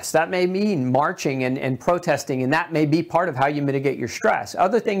protest. That may mean marching and protesting, and that may be part of how you mitigate your stress.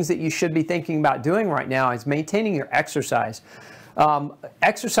 Other things that you should be thinking about doing right now is maintaining your exercise.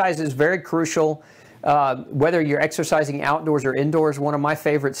 Exercise is very crucial. Whether you're exercising outdoors or indoors, one of my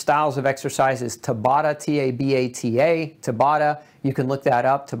favorite styles of exercise is Tabata, T-A-B-A-T-A, Tabata. You can look that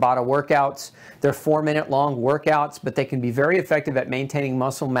up, Tabata workouts. They're 4-minute long workouts, but they can be very effective at maintaining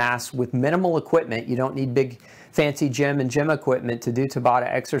muscle mass with minimal equipment. You don't need big fancy gym equipment to do Tabata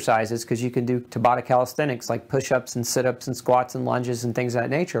exercises, because you can do Tabata calisthenics like push-ups and sit-ups and squats and lunges and things of that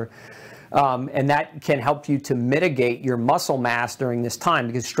nature. And that can help you to mitigate your muscle mass during this time,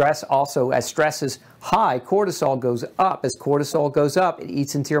 because as stress is high, cortisol goes up. As cortisol goes up, it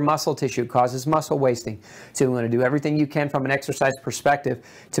eats into your muscle tissue. It causes muscle wasting. So you want to do everything you can from an exercise perspective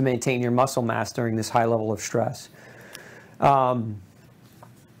to maintain your muscle mass during this high level of stress.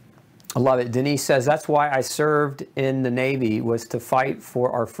 I love it. Denise says, that's why I served in the Navy, was to fight for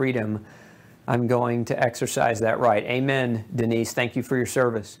our freedom. I'm going to exercise that right. Amen, Denise. Thank you for your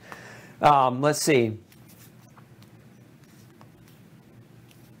service. Let's see.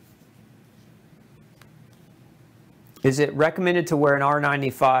 Is it recommended to wear an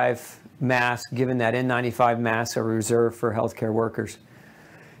R95 mask, given that N95 masks are reserved for healthcare workers?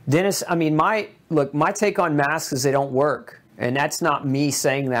 Dennis, I mean, my take on masks is they don't work. And that's not me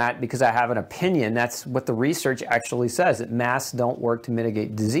saying that because I have an opinion. That's what the research actually says, that masks don't work to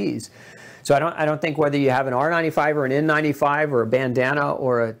mitigate disease. So I don't think whether you have an R95 or an N95 or a bandana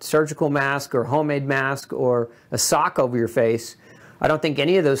or a surgical mask or homemade mask or a sock over your face, I don't think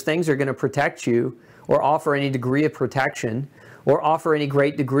any of those things are going to protect you or offer any degree of protection or offer any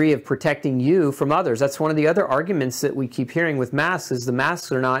great degree of protecting you from others. That's one of the other arguments that we keep hearing with masks, is the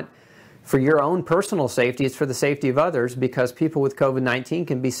masks are not for your own personal safety, it's for the safety of others, because people with COVID-19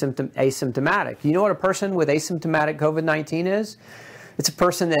 can be asymptomatic. You know what a person with asymptomatic COVID-19 is? It's a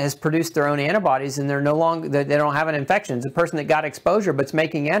person that has produced their own antibodies and they're no longer, they don't have an infection. It's a person that got exposure but's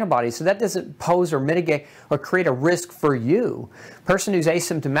making antibodies. So that doesn't pose or mitigate or create a risk for you. A person who's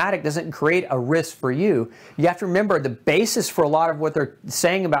asymptomatic doesn't create a risk for you. You have to remember the basis for a lot of what they're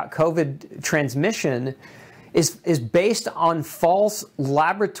saying about COVID transmission is based on false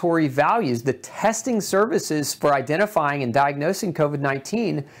laboratory values. The testing services for identifying and diagnosing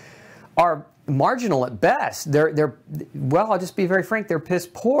COVID-19 are marginal at best. Well, I'll just be very frank, they're piss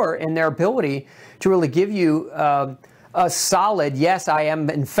poor in their ability to really give you a solid, yes, I am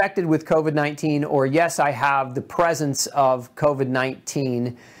infected with COVID-19, or yes, I have the presence of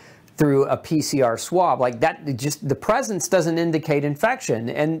COVID-19 through a PCR swab. Like that, just the presence doesn't indicate infection,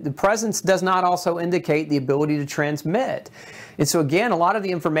 and the presence does not also indicate the ability to transmit. And so again, a lot of the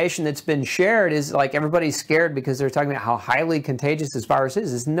information that's been shared is like everybody's scared because they're talking about how highly contagious this virus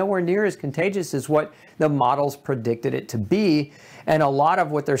is. It's nowhere near as contagious as what the models predicted it to be. And a lot of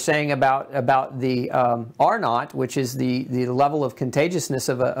what they're saying about the R0, which is the level of contagiousness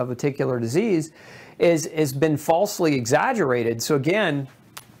of a particular disease, has been falsely exaggerated. So again,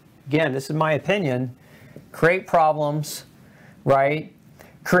 this is my opinion, create problems, right?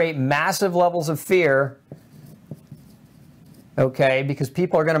 Create massive levels of fear, okay? Because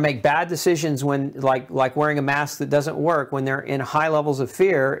people are going to make bad decisions when, like wearing a mask that doesn't work, when they're in high levels of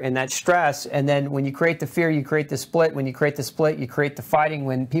fear and that stress. And then when you create the fear, you create the split. When you create the split, you create the fighting.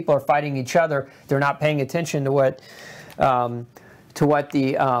 When people are fighting each other, they're not paying attention to what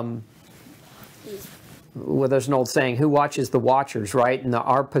well, there's an old saying, who watches the watchers, right? And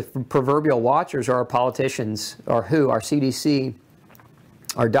our proverbial watchers are our politicians, or our CDC,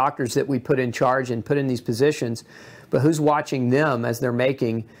 our doctors that we put in charge and put in these positions. But who's watching them as they're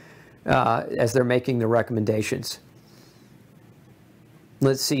making the recommendations?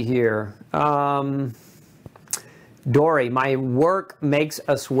 Let's see here. Dory, my work makes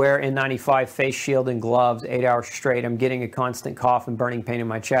us wear N95 face shield and gloves 8 hours straight. I'm getting a constant cough and burning pain in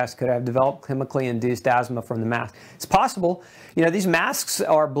my chest. Could I have developed chemically induced asthma from the mask? It's possible. You know, these masks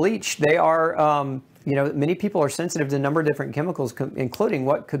are bleached. They are, you know, many people are sensitive to a number of different chemicals, including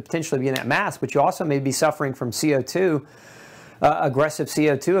what could potentially be in that mask, but you also may be suffering from CO2, aggressive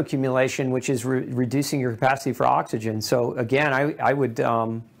CO2 accumulation, which is reducing your capacity for oxygen. So again,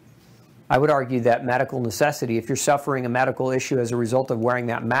 I would argue that medical necessity, if you're suffering a medical issue as a result of wearing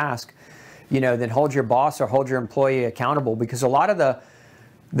that mask, you know, then hold your boss or hold your employee accountable, because a lot of the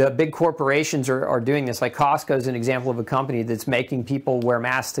big corporations are doing this. Like Costco is an example of a company that's making people wear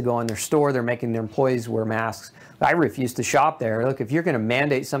masks to go in their store. They're making their employees wear masks. I refuse to shop there. Look, if you're going to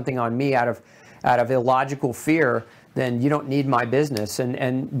mandate something on me out of illogical fear, then you don't need my business.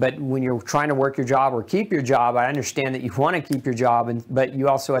 But when you're trying to work your job or keep your job, I understand that you want to keep your job, but you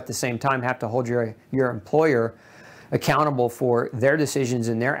also at the same time have to hold your employer accountable for their decisions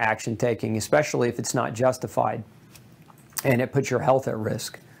and their action taking, especially if it's not justified and it puts your health at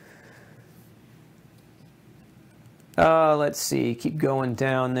risk. Let's see, keep going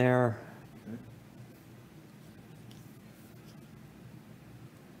down there.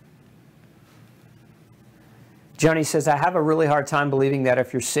 Johnny says, I have a really hard time believing that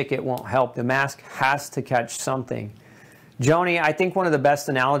if you're sick, it won't help. The mask has to catch something. Joni, I think one of the best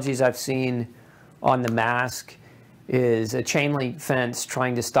analogies I've seen on the mask is a chain link fence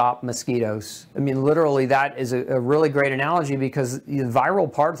trying to stop mosquitoes. I mean, literally, that is a really great analogy, because the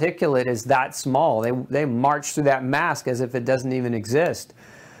viral particulate is that small. They march through that mask as if it doesn't even exist.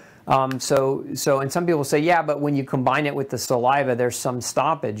 And some people say, yeah, but when you combine it with the saliva, there's some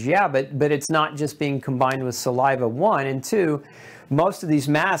stoppage. Yeah, but it's not just being combined with saliva, one. And two, most of these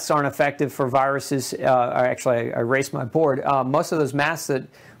masks aren't effective for viruses. Actually, I erased my board. Most of those masks that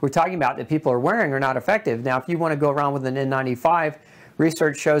we're talking about that people are wearing are not effective. Now, if you want to go around with an N95,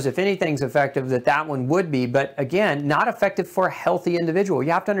 research shows if anything's effective, that one would be. But again, not effective for a healthy individual. You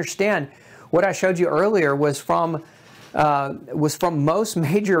have to understand, what I showed you earlier was from most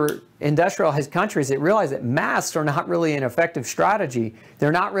major industrialized countries that realize that masks are not really an effective strategy.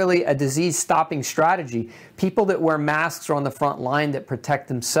 They're not really a disease-stopping strategy. People that wear masks are on the front line that protect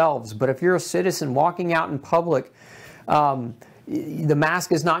themselves. But if you're a citizen walking out in public, the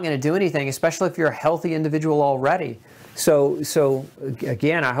mask is not going to do anything, especially if you're a healthy individual already. So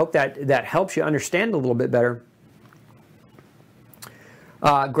again, I hope that helps you understand a little bit better.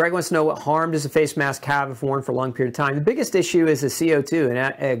 Greg wants to know, what harm does a face mask have if worn for a long period of time? The biggest issue is the CO2, an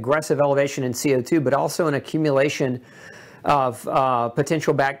aggressive elevation in CO2, but also an accumulation of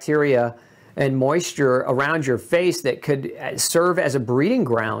potential bacteria and moisture around your face that could serve as a breeding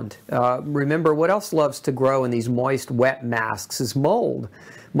ground. Remember, what else loves to grow in these moist, wet masks is mold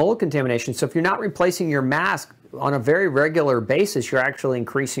contamination. So if you're not replacing your mask on a very regular basis, you're actually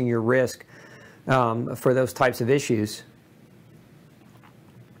increasing your risk for those types of issues.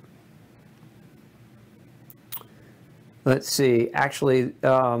 Let's see. Actually,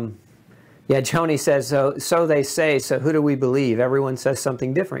 yeah, Joni says, so they say, so who do we believe? Everyone says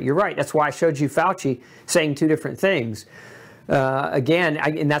something different. You're right. That's why I showed you Fauci saying two different things. Again,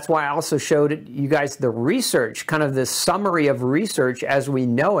 and that's why I also showed you guys the research, kind of the summary of research as we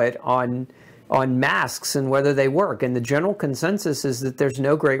know it on masks and whether they work. And the general consensus is that there's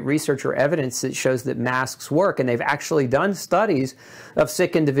no great research or evidence that shows that masks work. And they've actually done studies of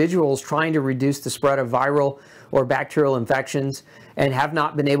sick individuals trying to reduce the spread of viral or bacterial infections and have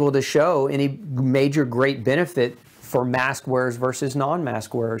not been able to show any major great benefit for mask wearers versus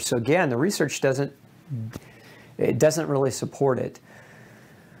non-mask wearers. So again, the research doesn't really support it.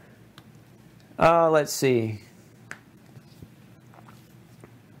 Let's see.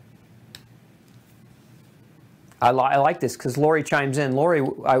 I like this because Lori chimes in.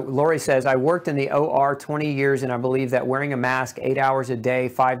 Lori says, I worked in the OR 20 years and I believe that wearing a mask 8 hours a day,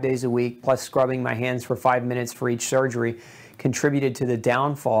 5 days a week, plus scrubbing my hands for 5 minutes for each surgery contributed to the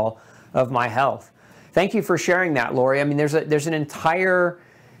downfall of my health. Thank you for sharing that, Lori. I mean, there's an entire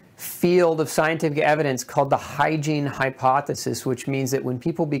field of scientific evidence called the hygiene hypothesis, which means that when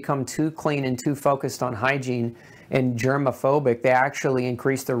people become too clean and too focused on hygiene and germophobic, they actually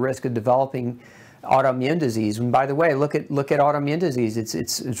increase their risk of developing autoimmune disease. And by the way, look at autoimmune disease.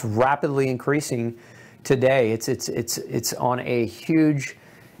 It's rapidly increasing today. It's on a huge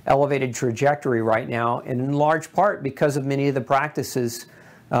elevated trajectory right now, and in large part because of many of the practices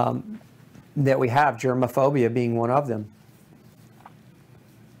that we have, germophobia being one of them.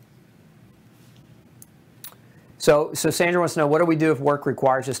 So Sandra wants to know, what do we do if work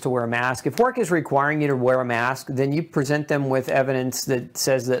requires us to wear a mask? If work is requiring you to wear a mask, then you present them with evidence that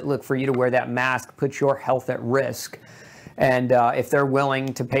says that, look, for you to wear that mask puts your health at risk. And if they're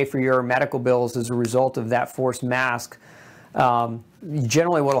willing to pay for your medical bills as a result of that forced mask,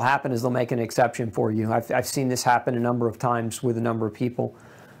 generally what will happen is they'll make an exception for you. I've seen this happen a number of times with a number of people.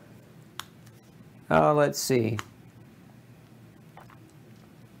 Let's see.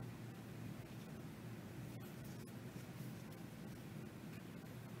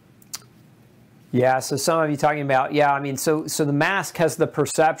 Yeah, so some of you talking about, yeah, I mean, so the mask has the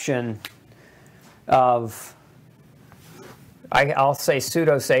perception of, I'll say,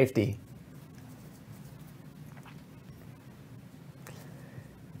 pseudo-safety.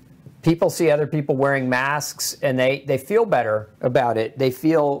 People see other people wearing masks and they feel better about it. They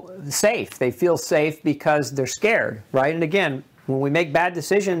feel safe. They feel safe because they're scared, right? And again, when we make bad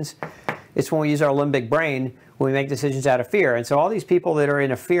decisions, it's when we use our limbic brain, when we make decisions out of fear. And so all these people that are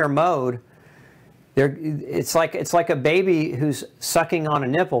in a fear mode, it's like a baby who's sucking on a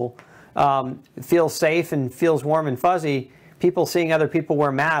nipple, feels safe and feels warm and fuzzy. People seeing other people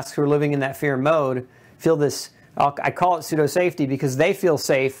wear masks who are living in that fear mode feel this, I call it pseudo-safety because they feel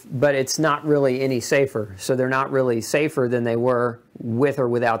safe, but it's not really any safer. So they're not really safer than they were with or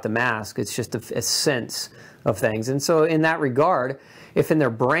without the mask. It's just a sense of things. And so in that regard, if in their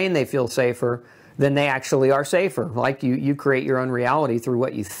brain they feel safer, then they actually are safer. Like you create your own reality through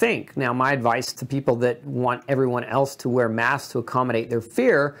what you think. Now, my advice to people that want everyone else to wear masks to accommodate their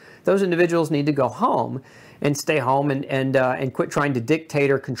fear, those individuals need to go home and stay home and quit trying to dictate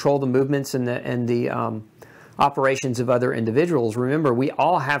or control the movements and the operations of other individuals. Remember, we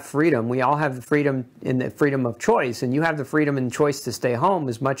all have freedom. We all have the freedom in the freedom of choice, and you have the freedom and choice to stay home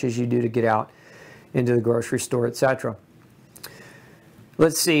as much as you do to get out into the grocery store, etc.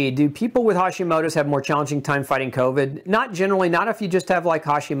 Let's see, do people with Hashimoto's have more challenging time fighting COVID? Not generally, not if you just have like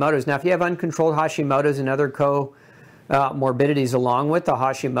Hashimoto's. Now, if you have uncontrolled Hashimoto's and other comorbidities along with the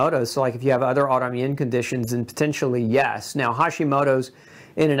Hashimoto's, so like if you have other autoimmune conditions, then potentially yes. Now, Hashimoto's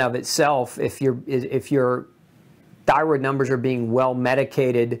in and of itself, if your thyroid numbers are being well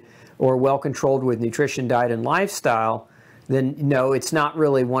medicated or well controlled with nutrition, diet, and lifestyle, then no, it's not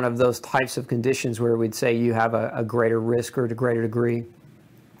really one of those types of conditions where we'd say you have a greater risk or a greater degree.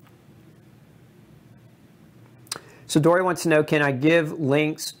 So Dory wants to know, can I give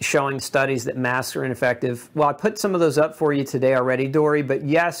links showing studies that masks are ineffective? Well, I put some of those up for you today already, Dory, but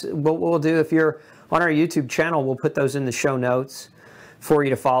yes, what we'll do, if you're on our YouTube channel, we'll put those in the show notes for you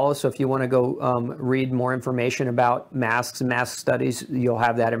to follow. So if you want to go read more information about masks and mask studies, you'll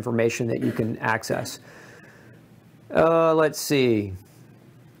have that information that you can access. Let's see.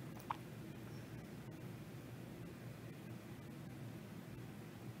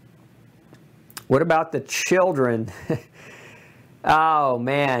 What about the children? Oh,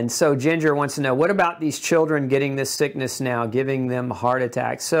 man. So Ginger wants to know, what about these children getting this sickness now, giving them heart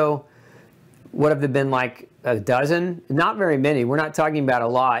attacks? So what have they been like a dozen, not very many. We're not talking about a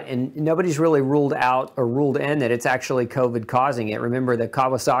lot, and nobody's really ruled out or ruled in that it's actually COVID causing it. Remember that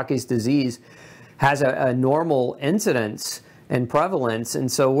Kawasaki's disease has a normal incidence and prevalence,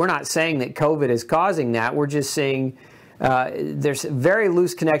 and so we're not saying that COVID is causing that. We're just saying there's very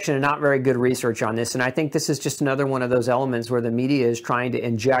loose connection and not very good research on this, and I think this is just another one of those elements where the media is trying to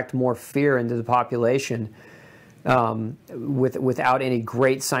inject more fear into the population without any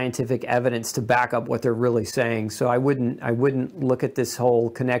great scientific evidence to back up what they're really saying. So I wouldn't look at this whole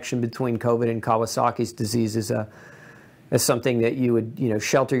connection between COVID and Kawasaki's disease as something that you would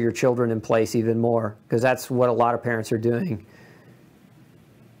shelter your children in place even more, because that's what a lot of parents are doing.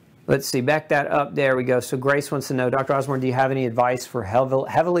 Let's see, back that up. There we go. So Grace wants to know, Dr. Osborne, do you have any advice for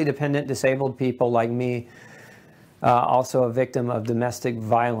heavily dependent disabled people like me, also a victim of domestic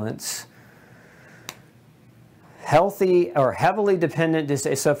violence? Healthy or heavily dependent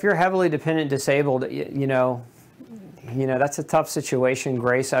disabled. So if you're heavily dependent disabled, that's a tough situation,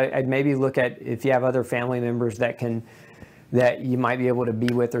 Grace. I'd maybe look at if you have other family members that you might be able to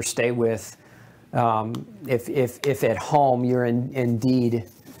be with or stay with. If at home you're indeed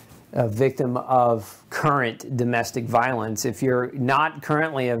a victim of current domestic violence. If you're not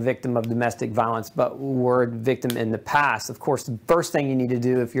currently a victim of domestic violence, but were a victim in the past, of course, the first thing you need to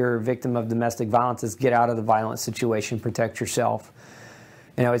do if you're a victim of domestic violence is get out of the violent situation, protect yourself.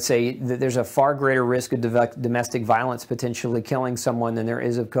 And I would say that there's a far greater risk of domestic violence potentially killing someone than there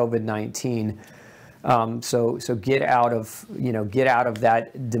is of COVID-19. So get out of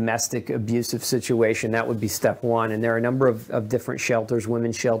that domestic abusive situation. That would be step one. And there are a number of different shelters,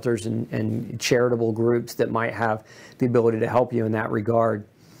 women's shelters and charitable groups that might have the ability to help you in that regard.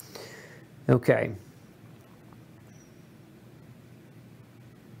 Okay.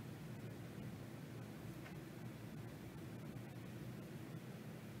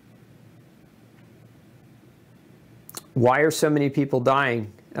 Why are so many people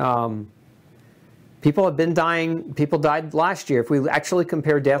dying? People have been dying. People died last year. If we actually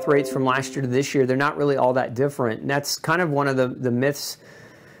compare death rates from last year to this year, they're not really all that different. And that's kind of one of the myths,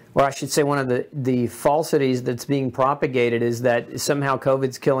 or I should say one of the falsities that's being propagated, is that somehow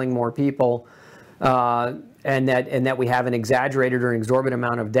COVID's killing more people, and that we have an exaggerated or exorbitant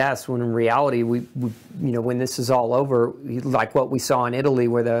amount of deaths, when in reality, when this is all over, like what we saw in Italy,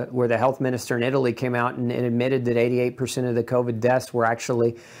 where the health minister in Italy came out and admitted that 88% of the COVID deaths were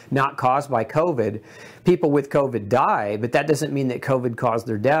actually not caused by COVID. People with COVID die, but that doesn't mean that COVID caused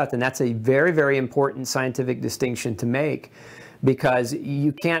their death, and that's a very, very important scientific distinction to make. Because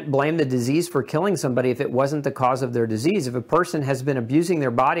you can't blame the disease for killing somebody if it wasn't the cause of their disease. If a person has been abusing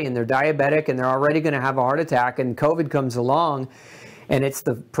their body and they're diabetic and they're already going to have a heart attack and COVID comes along and it's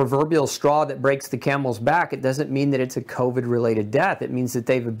the proverbial straw that breaks the camel's back, it doesn't mean that it's a COVID-related death. It means that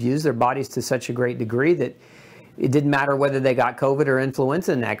they've abused their bodies to such a great degree that it didn't matter whether they got COVID or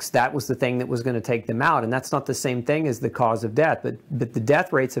influenza next. That was the thing that was going to take them out. And that's not the same thing as the cause of death. But the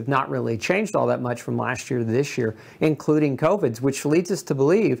death rates have not really changed all that much from last year to this year, including COVID's, which leads us to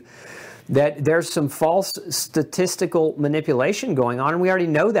believe that there's some false statistical manipulation going on. And we already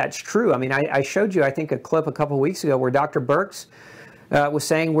know that's true. I mean, I showed you, I think, a clip a couple of weeks ago where Dr. Birx was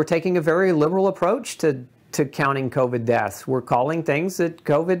saying we're taking a very liberal approach to counting COVID deaths. We're calling things that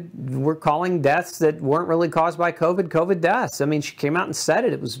we're calling deaths that weren't really caused by COVID deaths. I mean, she came out and said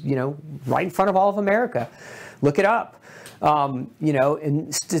it. It was, right in front of all of America. Look it up.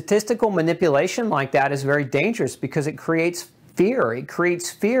 And statistical manipulation like that is very dangerous because it creates fear. It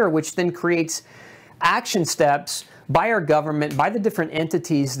creates fear, which then creates action steps by our government, by the different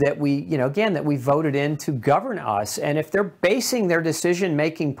entities that we, that we voted in to govern us. And if they're basing their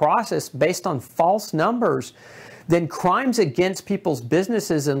decision-making process based on false numbers, then crimes against people's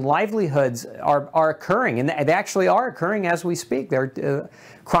businesses and livelihoods are occurring. And they actually are occurring as we speak. They're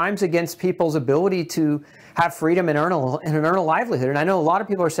crimes against people's ability to have freedom and earn a livelihood. And I know a lot of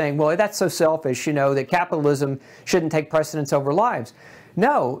people are saying, well, that's so selfish, that capitalism shouldn't take precedence over lives.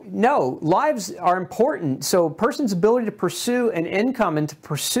 No, lives are important. So a person's ability to pursue an income and to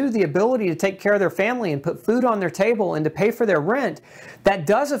pursue the ability to take care of their family and put food on their table and to pay for their rent, that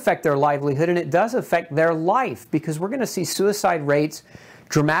does affect their livelihood and it does affect their life, because we're going to see suicide rates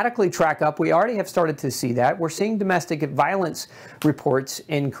dramatically track up. We already have started to see that. We're seeing domestic violence reports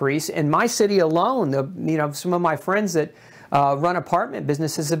increase. In my city alone, some of my friends that run apartment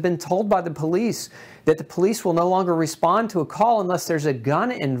businesses have been told by the police that the police will no longer respond to a call unless there's a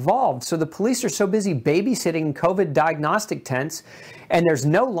gun involved. So the police are so busy babysitting COVID diagnostic tents, and there's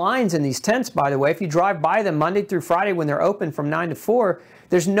no lines in these tents, by the way. If you drive by them Monday through Friday when they're open from 9 to 4,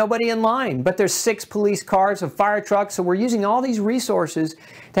 there's nobody in line, but there's 6 police cars, a fire truck. So we're using all these resources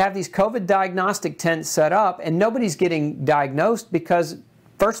to have these COVID diagnostic tents set up, and nobody's getting diagnosed because,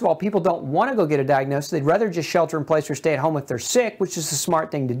 first of all, people don't want to go get a diagnosis. They'd rather just shelter in place or stay at home if they're sick, which is a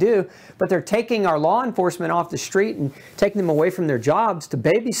smart thing to do. But they're taking our law enforcement off the street and taking them away from their jobs to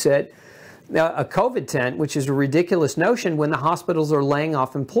babysit a COVID tent, which is a ridiculous notion when the hospitals are laying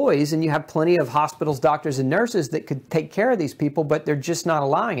off employees, and you have plenty of hospitals, doctors, and nurses that could take care of these people, but they're just not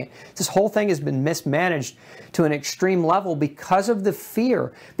allowing it. This whole thing has been mismanaged to an extreme level because of the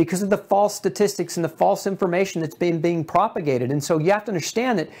fear, because of the false statistics and the false information that's being propagated. And so you have to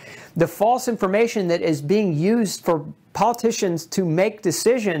understand that the false information that is being used for politicians to make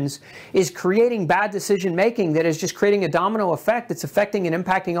decisions is creating bad decision making that is just creating a domino effect that's affecting and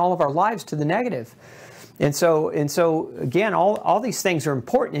impacting all of our lives to the negative. And so again, all these things are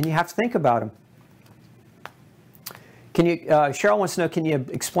important, and you have to think about them. Can you, Cheryl wants to know, can you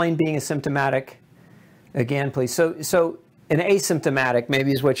explain being asymptomatic again, please? So an asymptomatic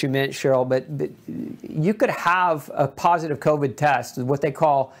maybe is what you meant, Cheryl, but you could have a positive COVID test, what they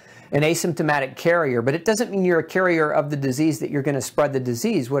call an asymptomatic carrier, but it doesn't mean you're a carrier of the disease that you're going to spread the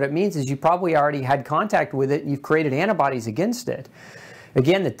disease. What it means is you probably already had contact with it and you've created antibodies against it.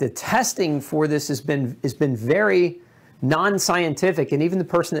 Again, the testing for this has been very non-scientific, and even the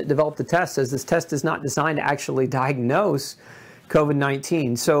person that developed the test says this test is not designed to actually diagnose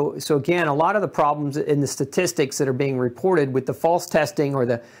COVID-19. So again, a lot of the problems in the statistics that are being reported with the false testing,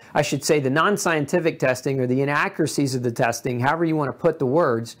 or I should say the non-scientific testing, or the inaccuracies of the testing, however you want to put the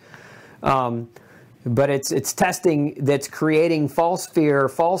words, but it's testing that's creating false fear,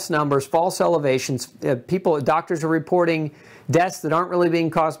 false numbers, false elevations. Doctors are reporting deaths that aren't really being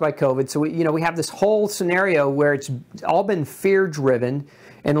caused by COVID. So we have this whole scenario where it's all been fear-driven,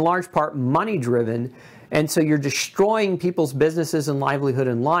 and in large part money-driven. And so you're destroying people's businesses and livelihood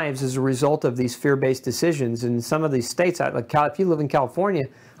and lives as a result of these fear-based decisions. And in some of these states, like if you live in California,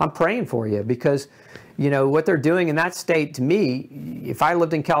 I'm praying for you, because what they're doing in that state, to me, if I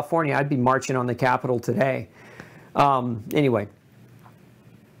lived in California, I'd be marching on the Capitol today. Anyway,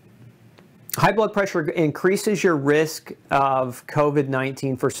 high blood pressure increases your risk of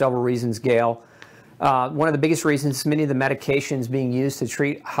COVID-19 for several reasons, Gail. One of the biggest reasons is many of the medications being used to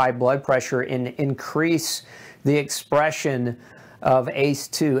treat high blood pressure increase the expression of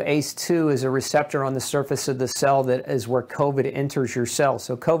ACE2. ACE2 is a receptor on the surface of the cell that is where COVID enters your cell.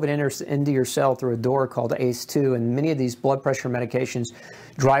 So COVID enters into your cell through a door called ACE2, and many of these blood pressure medications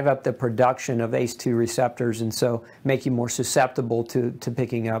drive up the production of ACE2 receptors, and so make you more susceptible to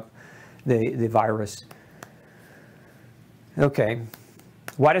picking up the virus. Okay.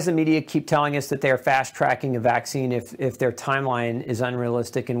 Why does the media keep telling us that they are fast-tracking a vaccine if their timeline is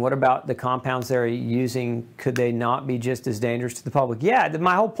unrealistic? And what about the compounds they're using? Could they not be just as dangerous to the public? Yeah,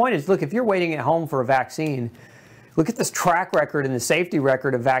 my whole point is, look, if you're waiting at home for a vaccine, look at this track record and the safety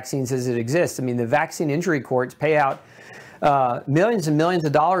record of vaccines as it exists. I mean, the vaccine injury courts pay out millions and millions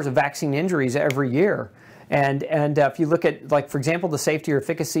of dollars of vaccine injuries every year. And if you look at, like, for example, the safety or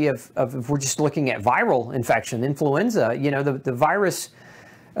efficacy of if we're just looking at viral infection, influenza, the virus,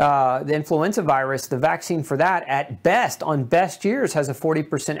 the influenza virus, the vaccine for that, at best, on best years, has a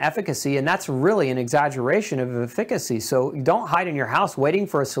 40% efficacy, and that's really an exaggeration of efficacy. So don't hide in your house waiting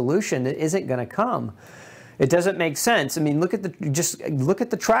for a solution that isn't going to come. It doesn't make sense. I mean, just look at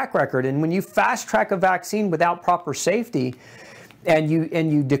the track record, and when you fast track a vaccine without proper safety, and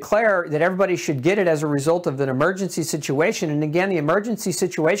you declare that everybody should get it as a result of an emergency situation, and again, the emergency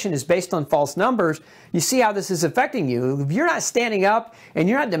situation is based on false numbers, you see how this is affecting you. If you're not standing up and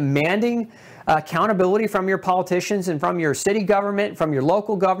you're not demanding accountability from your politicians and from your city government, from your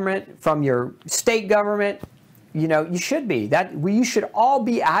local government, from your state government, you should be. You should all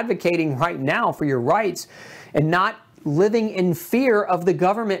be advocating right now for your rights and not living in fear of the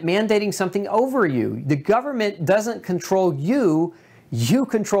government mandating something over you. The government doesn't control you, you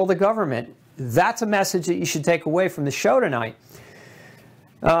control the government. That's a message that you should take away from the show tonight.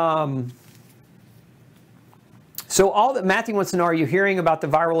 So all that Matthew wants to know, are you hearing about the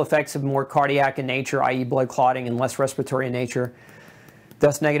viral effects of more cardiac in nature, i.e. blood clotting, and less respiratory in nature,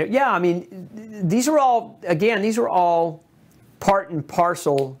 thus negative? Yeah, I mean, these are all part and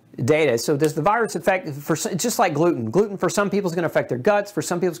parcel data. So does the virus affect, just like gluten? Gluten for some people is going to affect their guts, for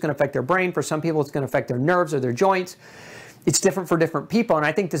some people it's going to affect their brain, for some people it's going to affect their nerves or their joints. it's different for different people. And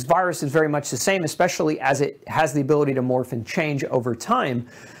I think this virus is very much the same, especially as it has the ability to morph and change over time.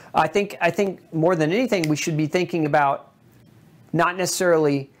 I think more than anything, we should be thinking about not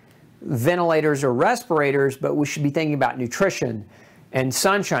necessarily ventilators or respirators, but we should be thinking about nutrition and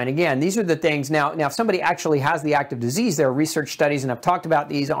sunshine. Again, these are the things. Now, if somebody actually has the active disease, there are research studies, and I've talked about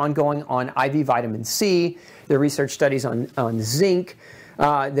these ongoing on IV vitamin C. There are research studies on zinc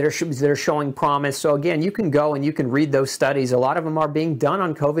that are showing promise. So again, you can go and you can read those studies. A lot of them are being done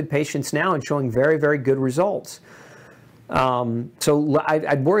on COVID patients now and showing very, very good results. So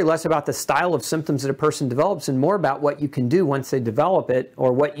I'd worry less about the style of symptoms that a person develops and more about what you can do once they develop it,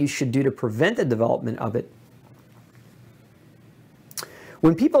 or what you should do to prevent the development of it.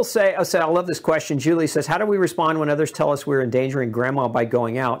 When people say, I love this question. Julie says, how do we respond when others tell us we're endangering grandma by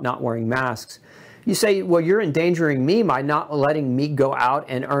going out, not wearing masks? You say, well, you're endangering me by not letting me go out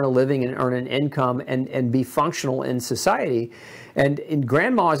and earn a living and earn an income and be functional in society. And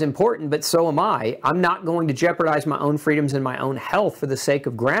grandma is important, but so am I. I'm not going to jeopardize my own freedoms and my own health for the sake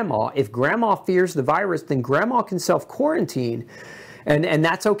of grandma. If grandma fears the virus, then grandma can self-quarantine. And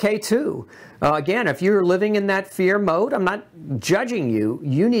that's okay too. Again, if you're living in that fear mode, I'm not judging you.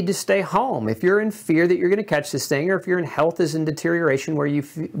 You need to stay home. If you're in fear that you're going to catch this thing, or if your health is in deterioration where you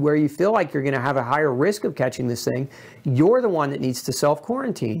feel like you're going to have a higher risk of catching this thing, you're the one that needs to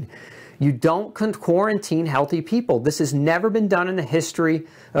self-quarantine. You don't quarantine healthy people. This has never been done in the history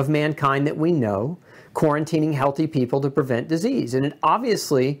of mankind that we know, quarantining healthy people to prevent disease. And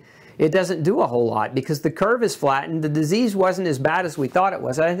obviously, it doesn't do a whole lot because the curve is flattened. The disease wasn't as bad as we thought it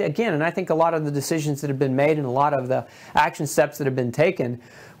was. Again, and I think a lot of the decisions that have been made and a lot of the action steps that have been taken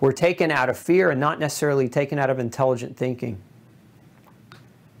were taken out of fear and not necessarily taken out of intelligent thinking.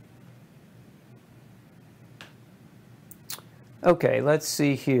 Okay, let's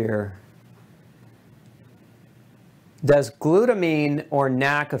see here. Does glutamine or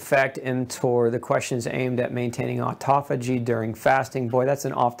NAC affect mTOR? The question is aimed at maintaining autophagy during fasting. Boy, that's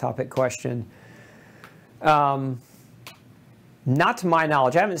an off-topic question. Not to my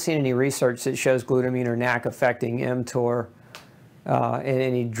knowledge. I haven't seen any research that shows glutamine or NAC affecting mTOR in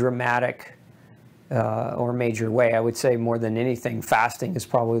any dramatic or major way. I would say more than anything, fasting is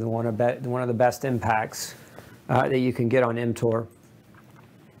probably one of the best impacts that you can get on mTOR.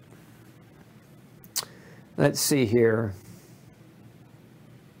 Let's see here.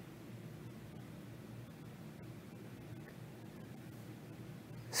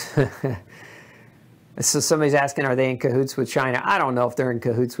 So somebody's asking, are they in cahoots with China? I don't know if they're in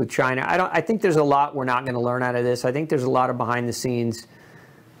cahoots with China. I think there's a lot we're not going to learn out of this. I think there's a lot of behind-the-scenes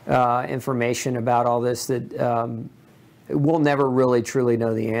information about all this that we'll never really truly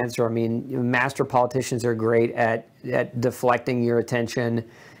know the answer. I mean, master politicians are great at deflecting your attention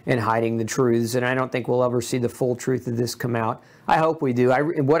and hiding the truths, and I don't think we'll ever see the full truth of this come out. I hope we do.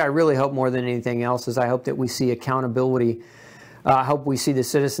 What I really hope more than anything else is I hope that we see accountability. I hope we see the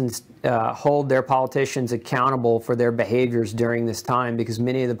citizens hold their politicians accountable for their behaviors during this time, because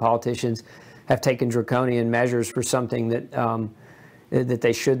many of the politicians have taken draconian measures for something that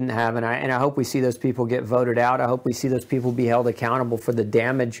they shouldn't have, and I hope we see those people get voted out. I hope we see those people be held accountable for the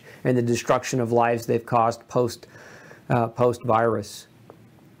damage and the destruction of lives they've caused post-virus.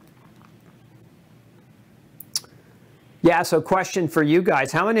 Yeah, so question for you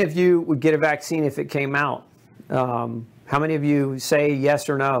guys. How many of you would get a vaccine if it came out? How many of you say yes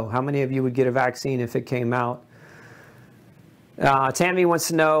or no? How many of you would get a vaccine if it came out? Tammy wants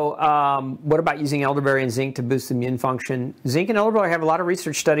to know, what about using elderberry and zinc to boost immune function? Zinc and elderberry have a lot of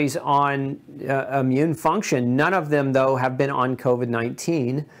research studies on immune function. None of them, though, have been on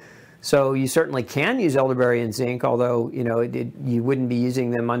COVID-19. So you certainly can use elderberry and zinc, although you wouldn't be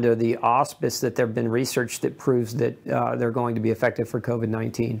using them under the auspice that there have been research that proves that they're going to be effective for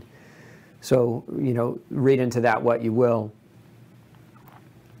COVID-19. So, read into that what you will.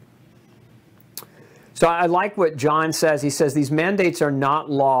 So I like what John says. He says these mandates are not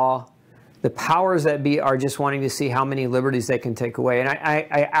law. The powers that be are just wanting to see how many liberties they can take away. And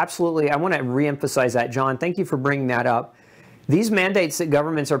I absolutely want to reemphasize that, John. Thank you for bringing that up. These mandates that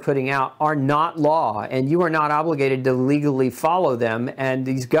governments are putting out are not law, and you are not obligated to legally follow them. And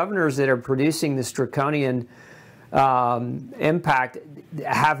these governors that are producing this draconian impact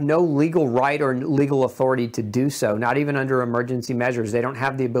have no legal right or legal authority to do so, not even under emergency measures. They don't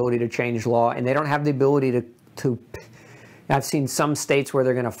have the ability to change law, and they don't have the ability to I've seen some states where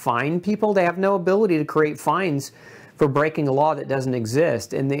they're going to fine people. They have no ability to create fines for breaking a law that doesn't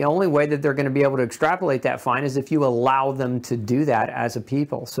exist. And the only way that they're going to be able to extrapolate that fine is if you allow them to do that as a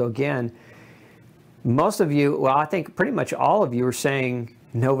people. So again, most of you, well, I think pretty much all of you are saying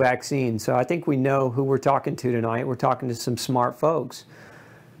no vaccine. So I think we know who we're talking to tonight. We're talking to some smart folks.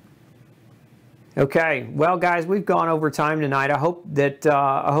 Okay, well, guys, we've gone over time tonight. I hope that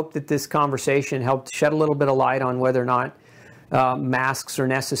this conversation helped shed a little bit of light on whether or not masks are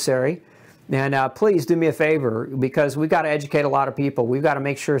necessary. And please do me a favor, because we've got to educate a lot of people. We've got to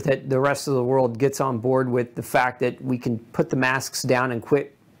make sure that the rest of the world gets on board with the fact that we can put the masks down and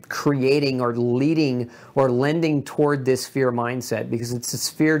quit creating or leading or lending toward this fear mindset, because it's this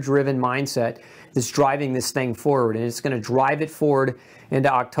fear-driven mindset that's driving this thing forward, and it's going to drive it forward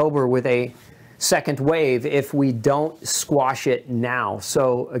into October with a second wave if we don't squash it now.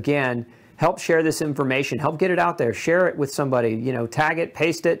 So again, help share this information, help get it out there, share it with somebody, you know, tag it,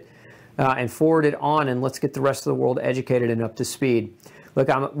 paste it, and forward it on, and let's get the rest of the world educated and up to speed. Look,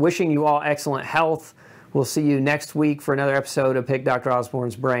 I'm wishing you all excellent health. We'll see you next week for another episode of Pick Dr.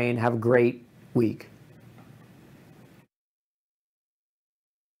 Osborne's Brain. Have a great week.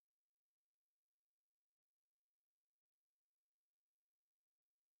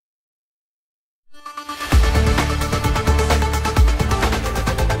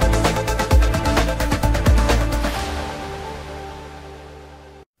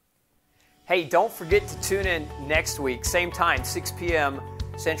 Hey, don't forget to tune in next week, same time, 6 p.m.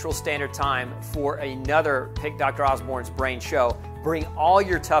 Central Standard Time, for another Pick Dr. Osborne's Brain show. Bring all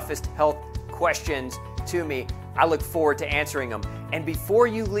your toughest health questions to me. I look forward to answering them. And before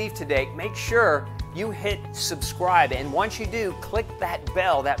you leave today, make sure you hit subscribe. And once you do, click that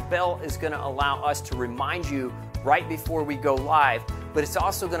bell. That bell is going to allow us to remind you right before we go live. But it's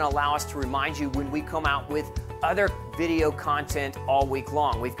also going to allow us to remind you when we come out with other video content all week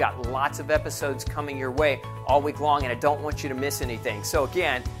long. We've got lots of episodes coming your way all week long, and I don't want you to miss anything. So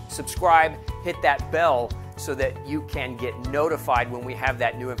again, subscribe, hit that bell so that you can get notified when we have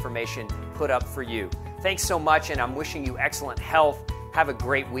that new information put up for you. Thanks so much, and I'm wishing you excellent health. Have a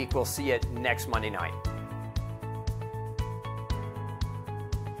great week. We'll see you next Monday night.